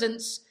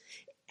presence,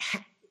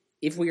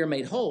 if we are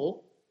made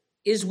whole,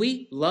 is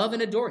we love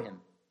and adore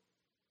him.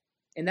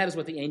 And that is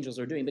what the angels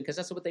are doing, because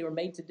that's what they were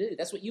made to do.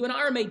 That's what you and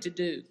I are made to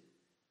do.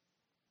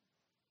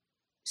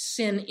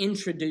 Sin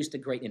introduced a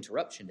great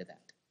interruption to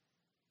that.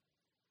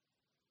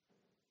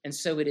 And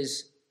so it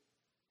is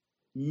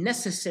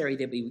necessary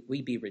that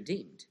we be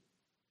redeemed.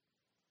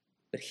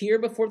 But here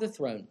before the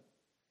throne,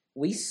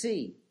 we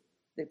see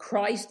that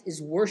Christ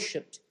is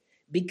worshipped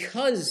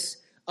because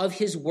of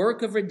his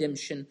work of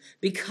redemption,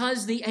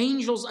 because the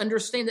angels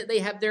understand that they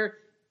have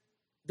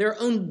their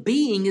own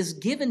being is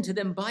given to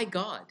them by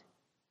God.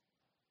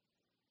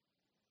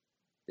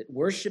 That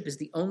worship is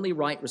the only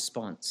right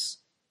response.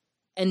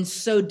 And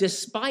so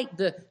despite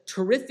the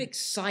terrific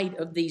sight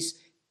of these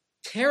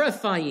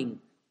terrifying,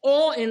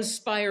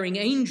 awe-inspiring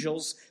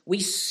angels, we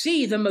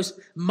see the most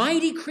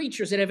mighty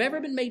creatures that have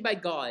ever been made by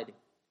God,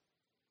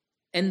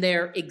 and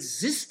their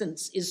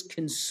existence is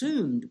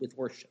consumed with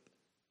worship.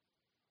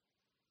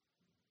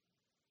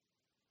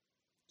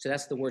 So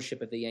that's the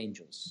worship of the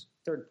angels.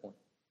 Third point,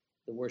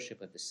 the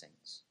worship of the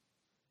saints.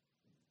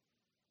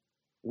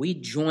 We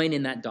join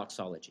in that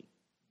doxology.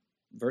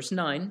 Verse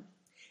 9,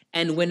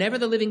 and whenever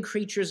the living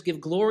creatures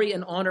give glory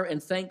and honor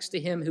and thanks to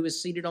him who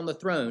is seated on the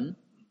throne,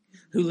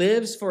 who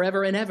lives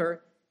forever and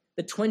ever,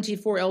 the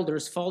 24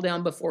 elders fall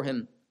down before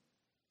him,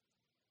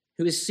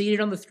 who is seated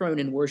on the throne,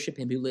 and worship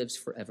him who lives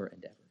forever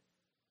and ever.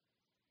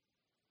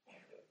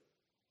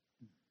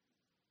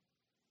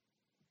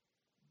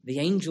 The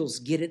angels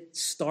get it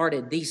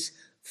started. These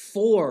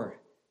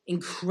four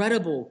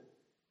incredible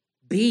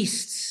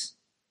beasts.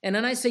 And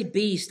when I say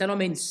beast, I don't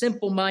mean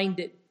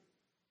simple-minded.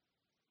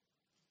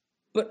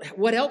 But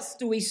what else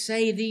do we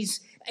say?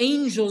 These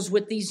angels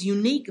with these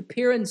unique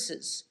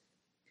appearances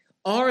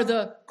are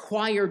the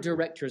choir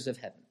directors of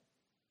heaven.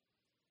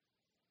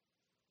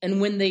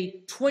 And when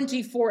the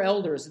 24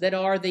 elders that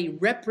are the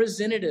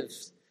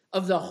representatives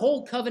of the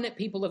whole covenant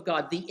people of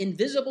God, the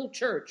invisible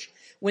church,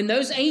 when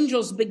those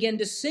angels begin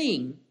to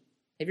sing,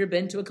 have you ever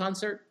been to a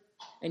concert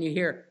and you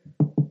hear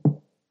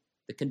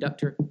the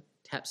conductor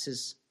taps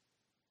his,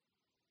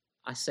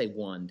 I say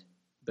wand,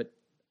 but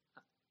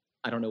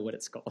I don't know what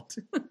it's called.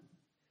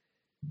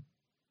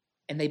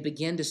 And they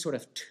begin to sort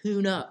of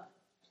tune up.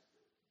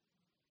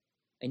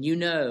 And you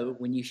know,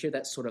 when you hear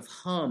that sort of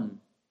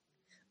hum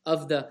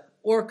of the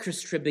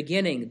orchestra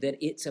beginning, that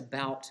it's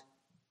about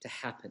to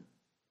happen.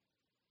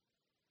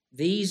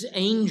 These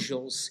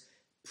angels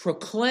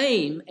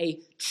proclaim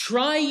a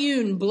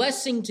triune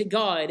blessing to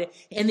God,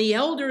 and the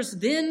elders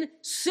then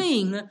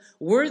sing,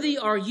 "Worthy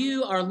are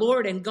you, our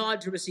Lord and God,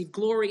 to receive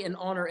glory and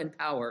honor and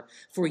power,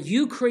 for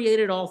you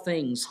created all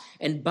things,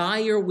 and by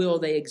your will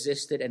they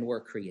existed and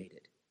were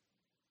created."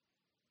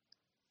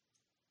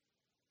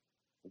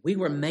 We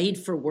were made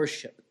for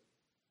worship.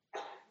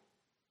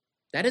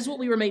 That is what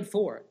we were made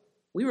for.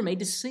 We were made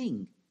to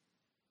sing.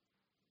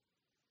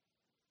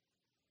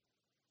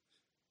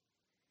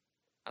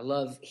 I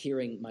love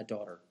hearing my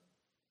daughter.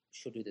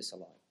 She'll do this a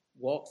lot.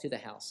 Walk through the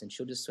house and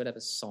she'll just sort of have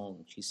a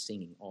song she's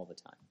singing all the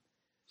time.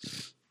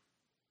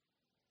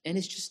 And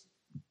it's just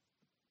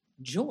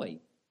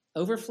joy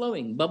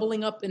overflowing,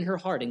 bubbling up in her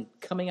heart and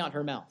coming out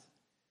her mouth.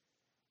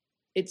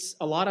 It's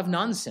a lot of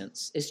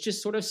nonsense. It's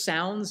just sort of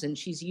sounds, and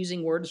she's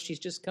using words she's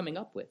just coming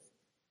up with.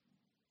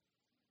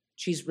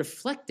 She's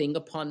reflecting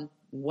upon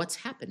what's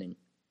happening.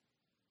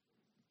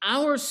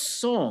 Our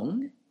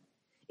song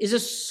is a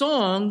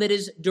song that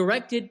is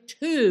directed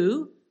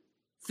to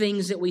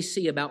things that we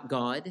see about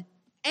God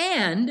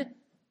and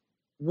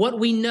what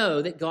we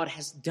know that God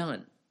has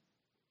done.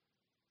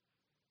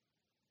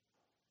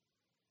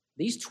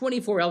 These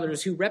 24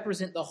 elders who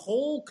represent the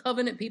whole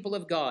covenant people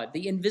of God,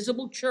 the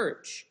invisible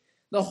church,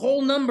 the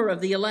whole number of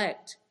the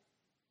elect,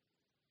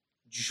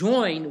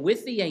 join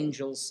with the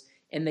angels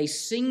and they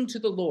sing to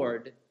the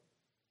Lord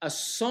a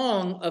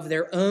song of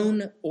their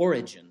own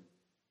origin.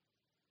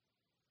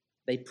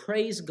 They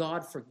praise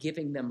God for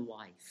giving them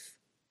life.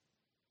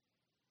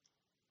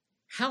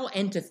 How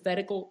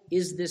antithetical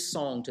is this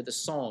song to the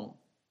song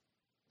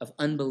of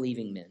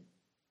unbelieving men?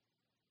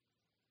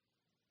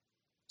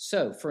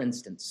 So, for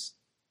instance,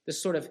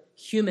 this sort of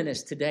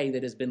humanist today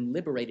that has been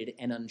liberated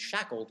and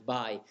unshackled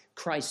by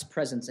Christ's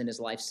presence in his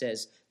life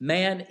says,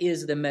 man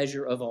is the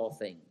measure of all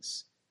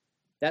things.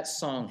 That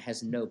song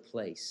has no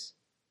place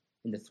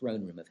in the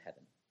throne room of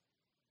heaven.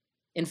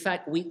 In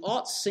fact, we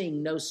ought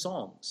sing no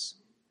songs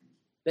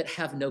that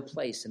have no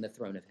place in the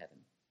throne of heaven.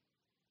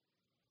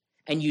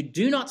 And you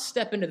do not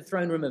step into the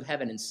throne room of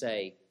heaven and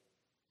say,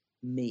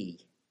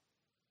 me,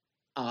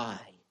 I.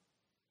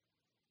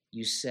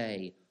 You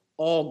say,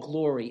 all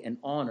glory and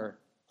honor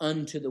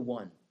unto the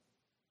one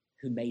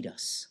who made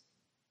us.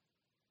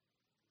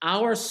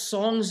 Our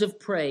songs of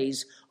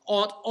praise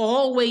ought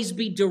always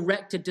be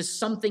directed to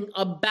something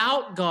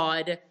about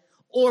God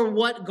or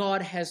what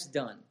God has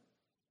done.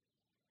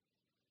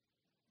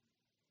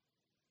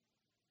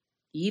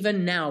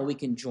 Even now we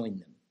can join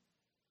them.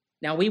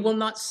 Now we will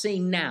not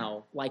sing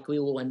now like we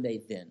will one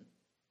day then,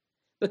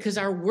 because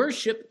our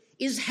worship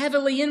is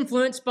heavily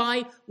influenced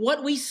by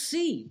what we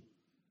see.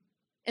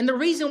 And the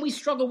reason we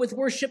struggle with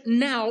worship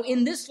now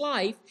in this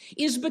life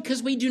is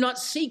because we do not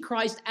see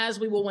Christ as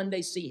we will one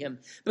day see him.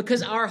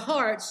 Because our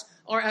hearts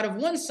are out of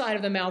one side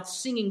of the mouth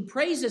singing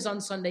praises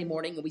on Sunday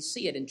morning, and we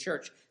see it in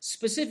church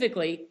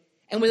specifically,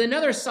 and with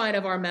another side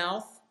of our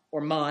mouth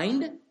or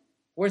mind,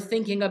 we're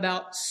thinking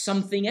about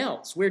something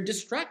else. We're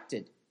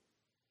distracted.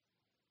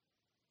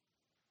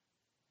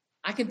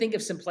 I can think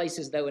of some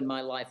places, though, in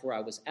my life where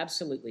I was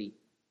absolutely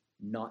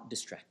not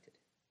distracted.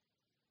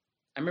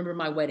 I remember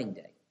my wedding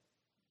day.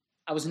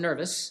 I was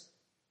nervous,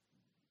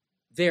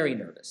 very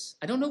nervous.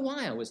 I don't know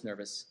why I was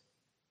nervous.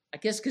 I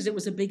guess because it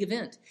was a big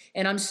event.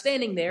 And I'm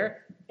standing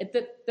there at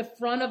the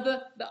front of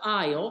the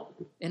aisle,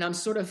 and I'm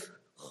sort of,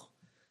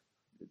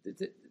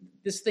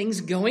 this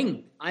thing's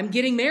going. I'm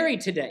getting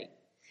married today.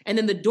 And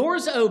then the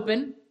doors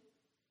open,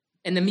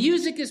 and the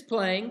music is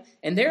playing,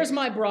 and there's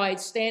my bride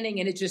standing,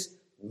 and it just,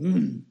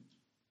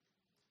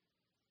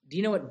 Do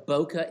you know what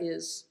bokeh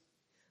is?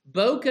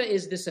 Bokeh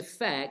is this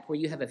effect where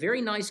you have a very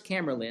nice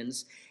camera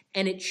lens,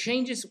 and it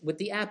changes with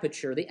the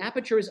aperture. The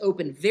aperture is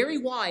open very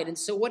wide, and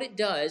so what it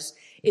does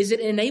is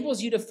it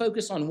enables you to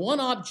focus on one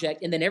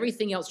object, and then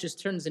everything else just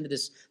turns into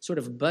this sort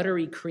of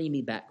buttery,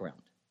 creamy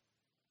background.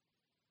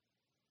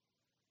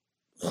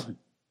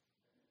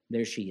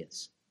 There she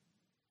is.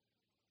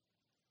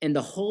 And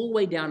the whole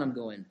way down, I'm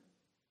going,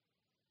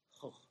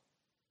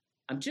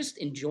 I'm just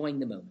enjoying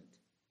the moment.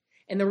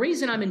 And the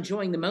reason I'm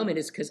enjoying the moment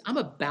is because I'm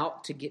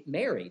about to get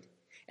married.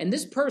 And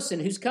this person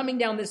who's coming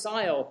down this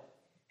aisle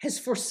has,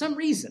 for some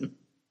reason,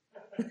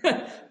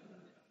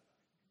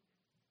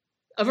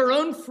 of her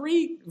own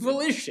free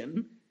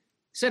volition,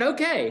 said,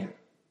 okay,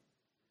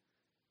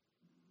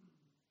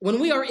 when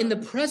we are in the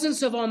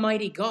presence of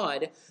Almighty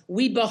God,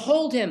 we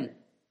behold him.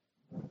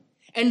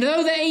 And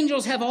though the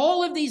angels have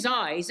all of these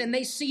eyes and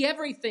they see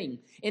everything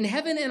in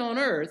heaven and on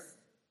earth,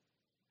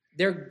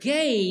 their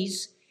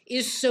gaze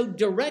is so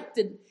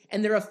directed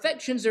and their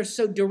affections are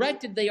so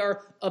directed, they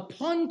are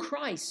upon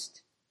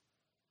Christ.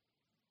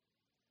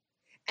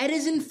 It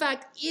is, in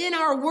fact, in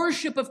our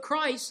worship of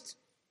Christ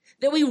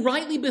that we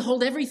rightly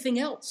behold everything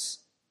else.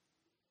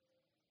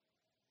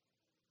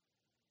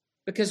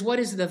 Because what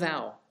is the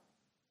vow?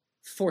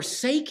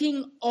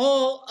 Forsaking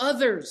all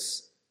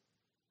others.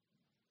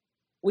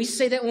 We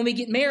say that when we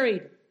get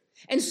married.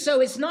 And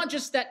so it's not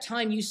just that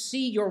time you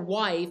see your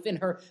wife in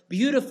her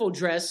beautiful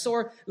dress,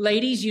 or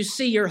ladies, you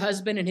see your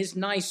husband in his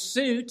nice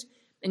suit,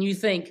 and you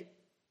think,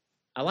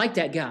 I like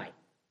that guy.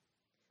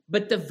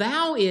 But the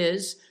vow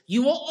is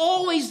you will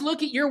always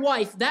look at your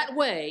wife that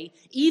way,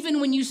 even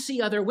when you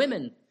see other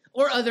women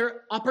or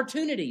other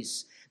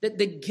opportunities. That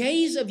the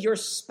gaze of your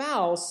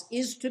spouse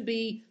is to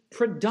be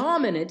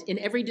predominant in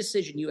every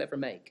decision you ever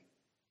make.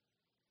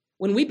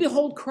 When we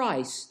behold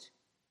Christ,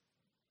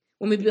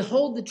 when we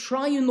behold the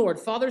triune Lord,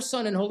 Father,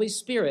 Son, and Holy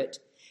Spirit,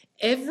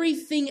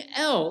 everything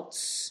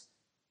else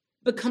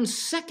becomes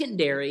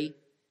secondary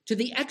to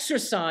the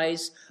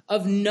exercise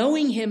of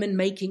knowing him and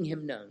making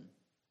him known.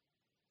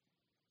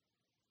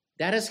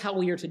 That is how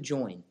we are to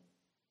join.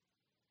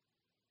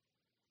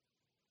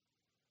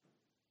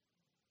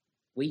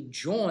 We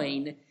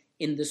join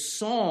in the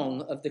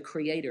song of the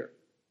Creator.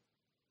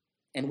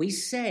 And we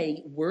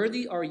say,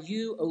 worthy are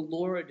you, O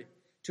Lord,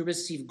 to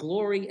receive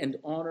glory and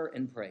honor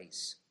and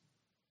praise.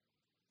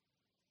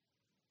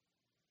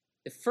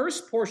 The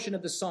first portion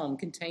of the song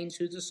contains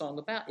who the song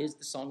about is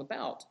the song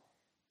about.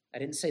 I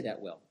didn't say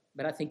that well,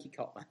 but I think you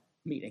caught my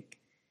meaning.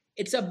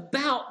 It's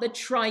about the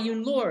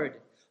triune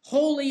Lord.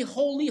 Holy,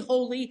 holy,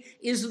 holy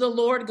is the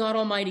Lord God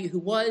Almighty, who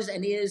was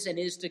and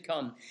is to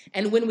come.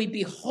 And when we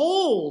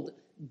behold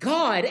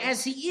God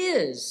as he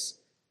is,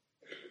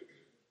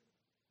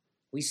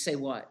 we say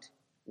what?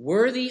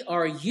 Worthy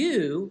are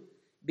you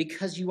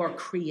because you are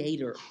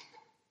creator.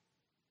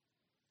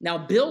 Now,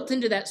 built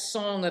into that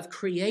song of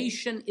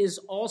creation is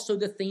also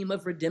the theme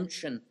of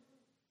redemption.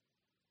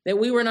 That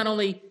we were not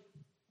only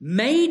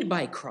made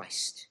by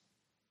Christ,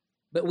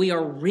 but we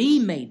are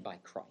remade by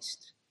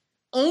Christ.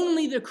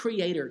 Only the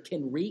Creator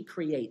can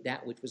recreate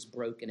that which was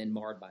broken and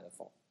marred by the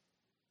fall.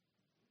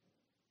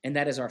 And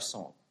that is our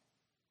song.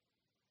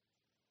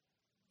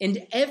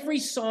 And every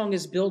song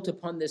is built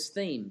upon this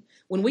theme.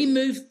 When we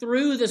move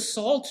through the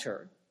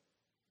Psalter,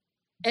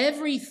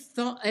 every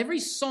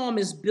psalm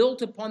is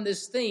built upon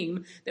this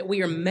theme that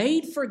we are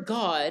made for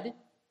God,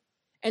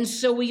 and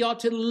so we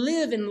ought to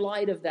live in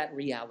light of that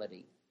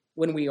reality.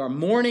 When we are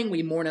mourning,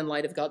 we mourn in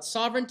light of God's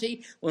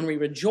sovereignty. When we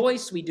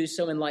rejoice, we do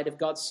so in light of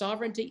God's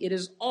sovereignty. It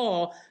is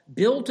all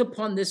built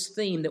upon this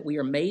theme that we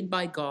are made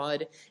by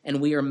God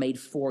and we are made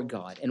for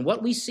God. And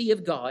what we see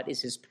of God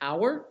is his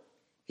power,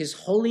 his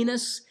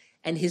holiness,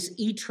 and his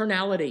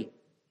eternality.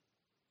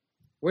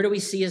 Where do we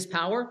see his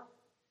power?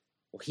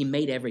 Well, he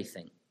made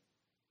everything.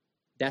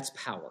 That's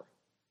power.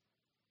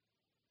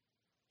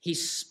 He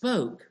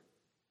spoke,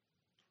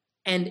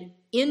 and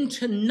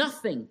into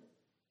nothing,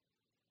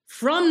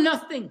 from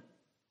nothing,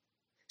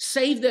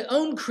 save the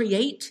own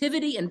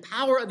creativity and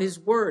power of his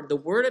word, the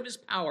word of his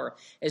power,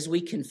 as we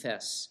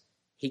confess,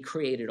 he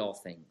created all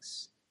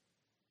things.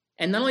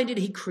 And not only did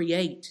he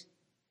create,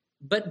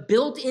 but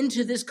built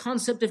into this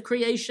concept of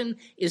creation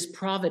is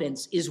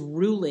providence, is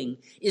ruling,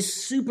 is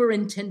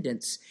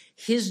superintendence.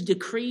 His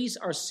decrees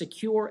are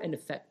secure and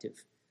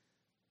effective.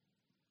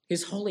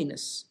 His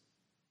holiness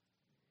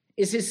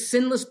is his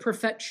sinless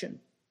perfection.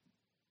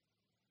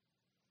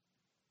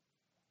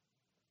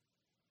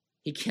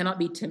 He cannot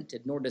be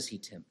tempted, nor does he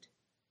tempt.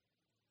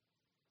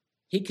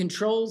 He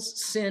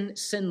controls sin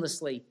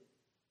sinlessly.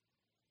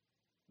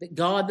 That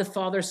God, the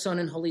Father, Son,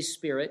 and Holy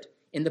Spirit,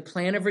 in the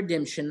plan of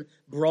redemption,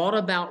 brought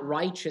about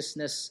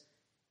righteousness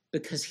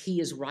because he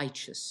is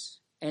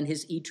righteous and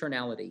his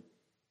eternality.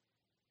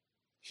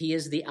 He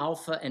is the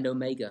Alpha and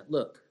Omega.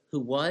 Look, who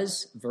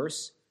was,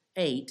 verse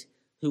 8,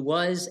 who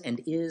was and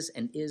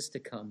is to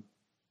come.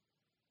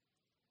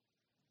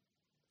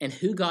 And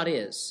who God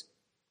is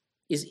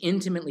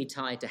intimately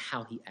tied to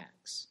how he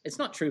acts. It's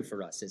not true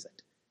for us, is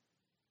it?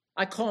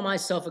 I call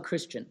myself a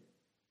Christian,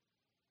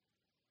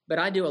 but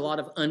I do a lot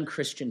of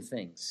unchristian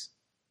things.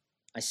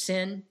 I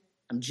sin,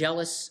 I'm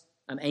jealous,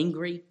 I'm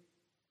angry.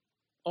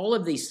 All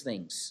of these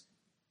things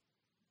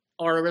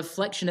are a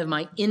reflection of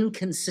my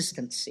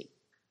inconsistency.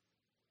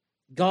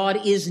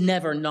 God is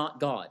never not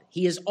God.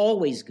 He is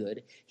always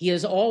good. He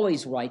is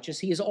always righteous.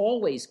 He is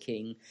always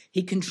king.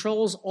 He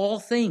controls all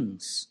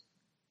things.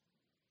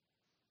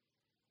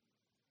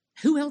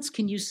 Who else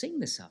can you sing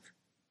this of?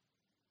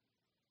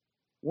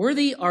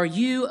 Worthy are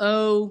you,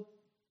 O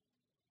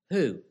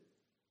who?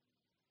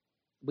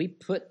 We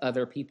put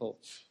other people,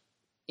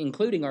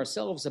 including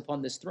ourselves,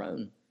 upon this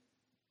throne.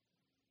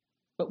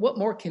 But what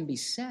more can be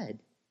said?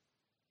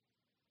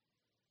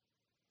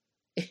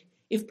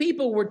 If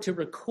people were to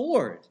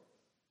record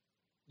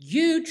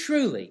you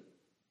truly,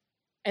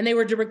 and they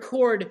were to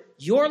record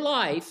your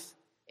life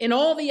in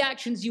all the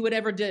actions you would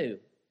ever do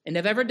and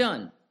have ever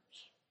done,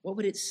 what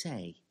would it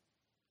say?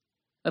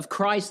 Of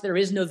Christ, there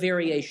is no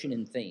variation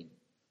in theme.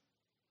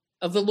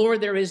 Of the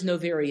Lord, there is no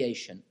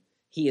variation.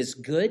 He is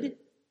good.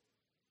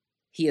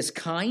 He is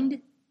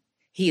kind.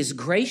 He is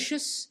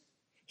gracious.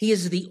 He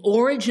is the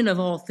origin of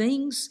all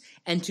things.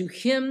 And to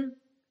him,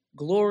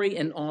 glory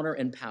and honor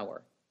and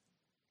power.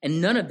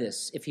 And none of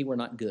this if he were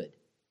not good.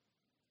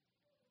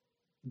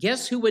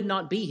 Guess who would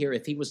not be here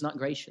if he was not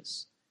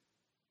gracious?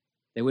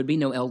 There would be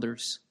no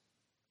elders.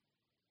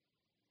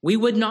 We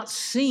would not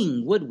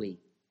sing, would we,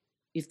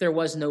 if there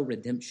was no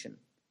redemption?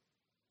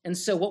 And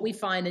so what we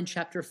find in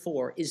chapter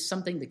 4 is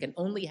something that can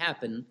only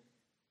happen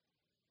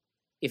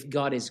if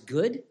God is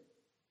good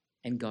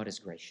and God is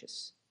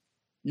gracious.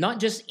 Not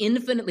just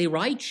infinitely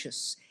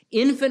righteous,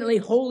 infinitely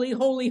holy,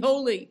 holy,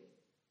 holy,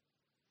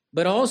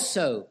 but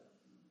also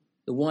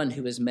the one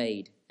who is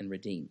made and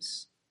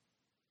redeems.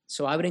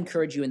 So I would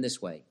encourage you in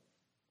this way.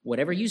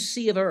 Whatever you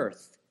see of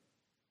earth,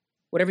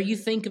 whatever you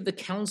think of the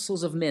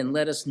counsels of men,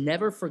 let us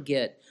never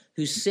forget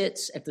who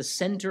sits at the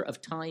center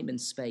of time and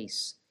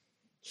space.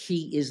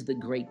 He is the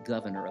great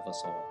governor of us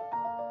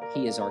all.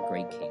 He is our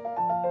great king.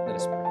 Let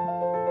us pray.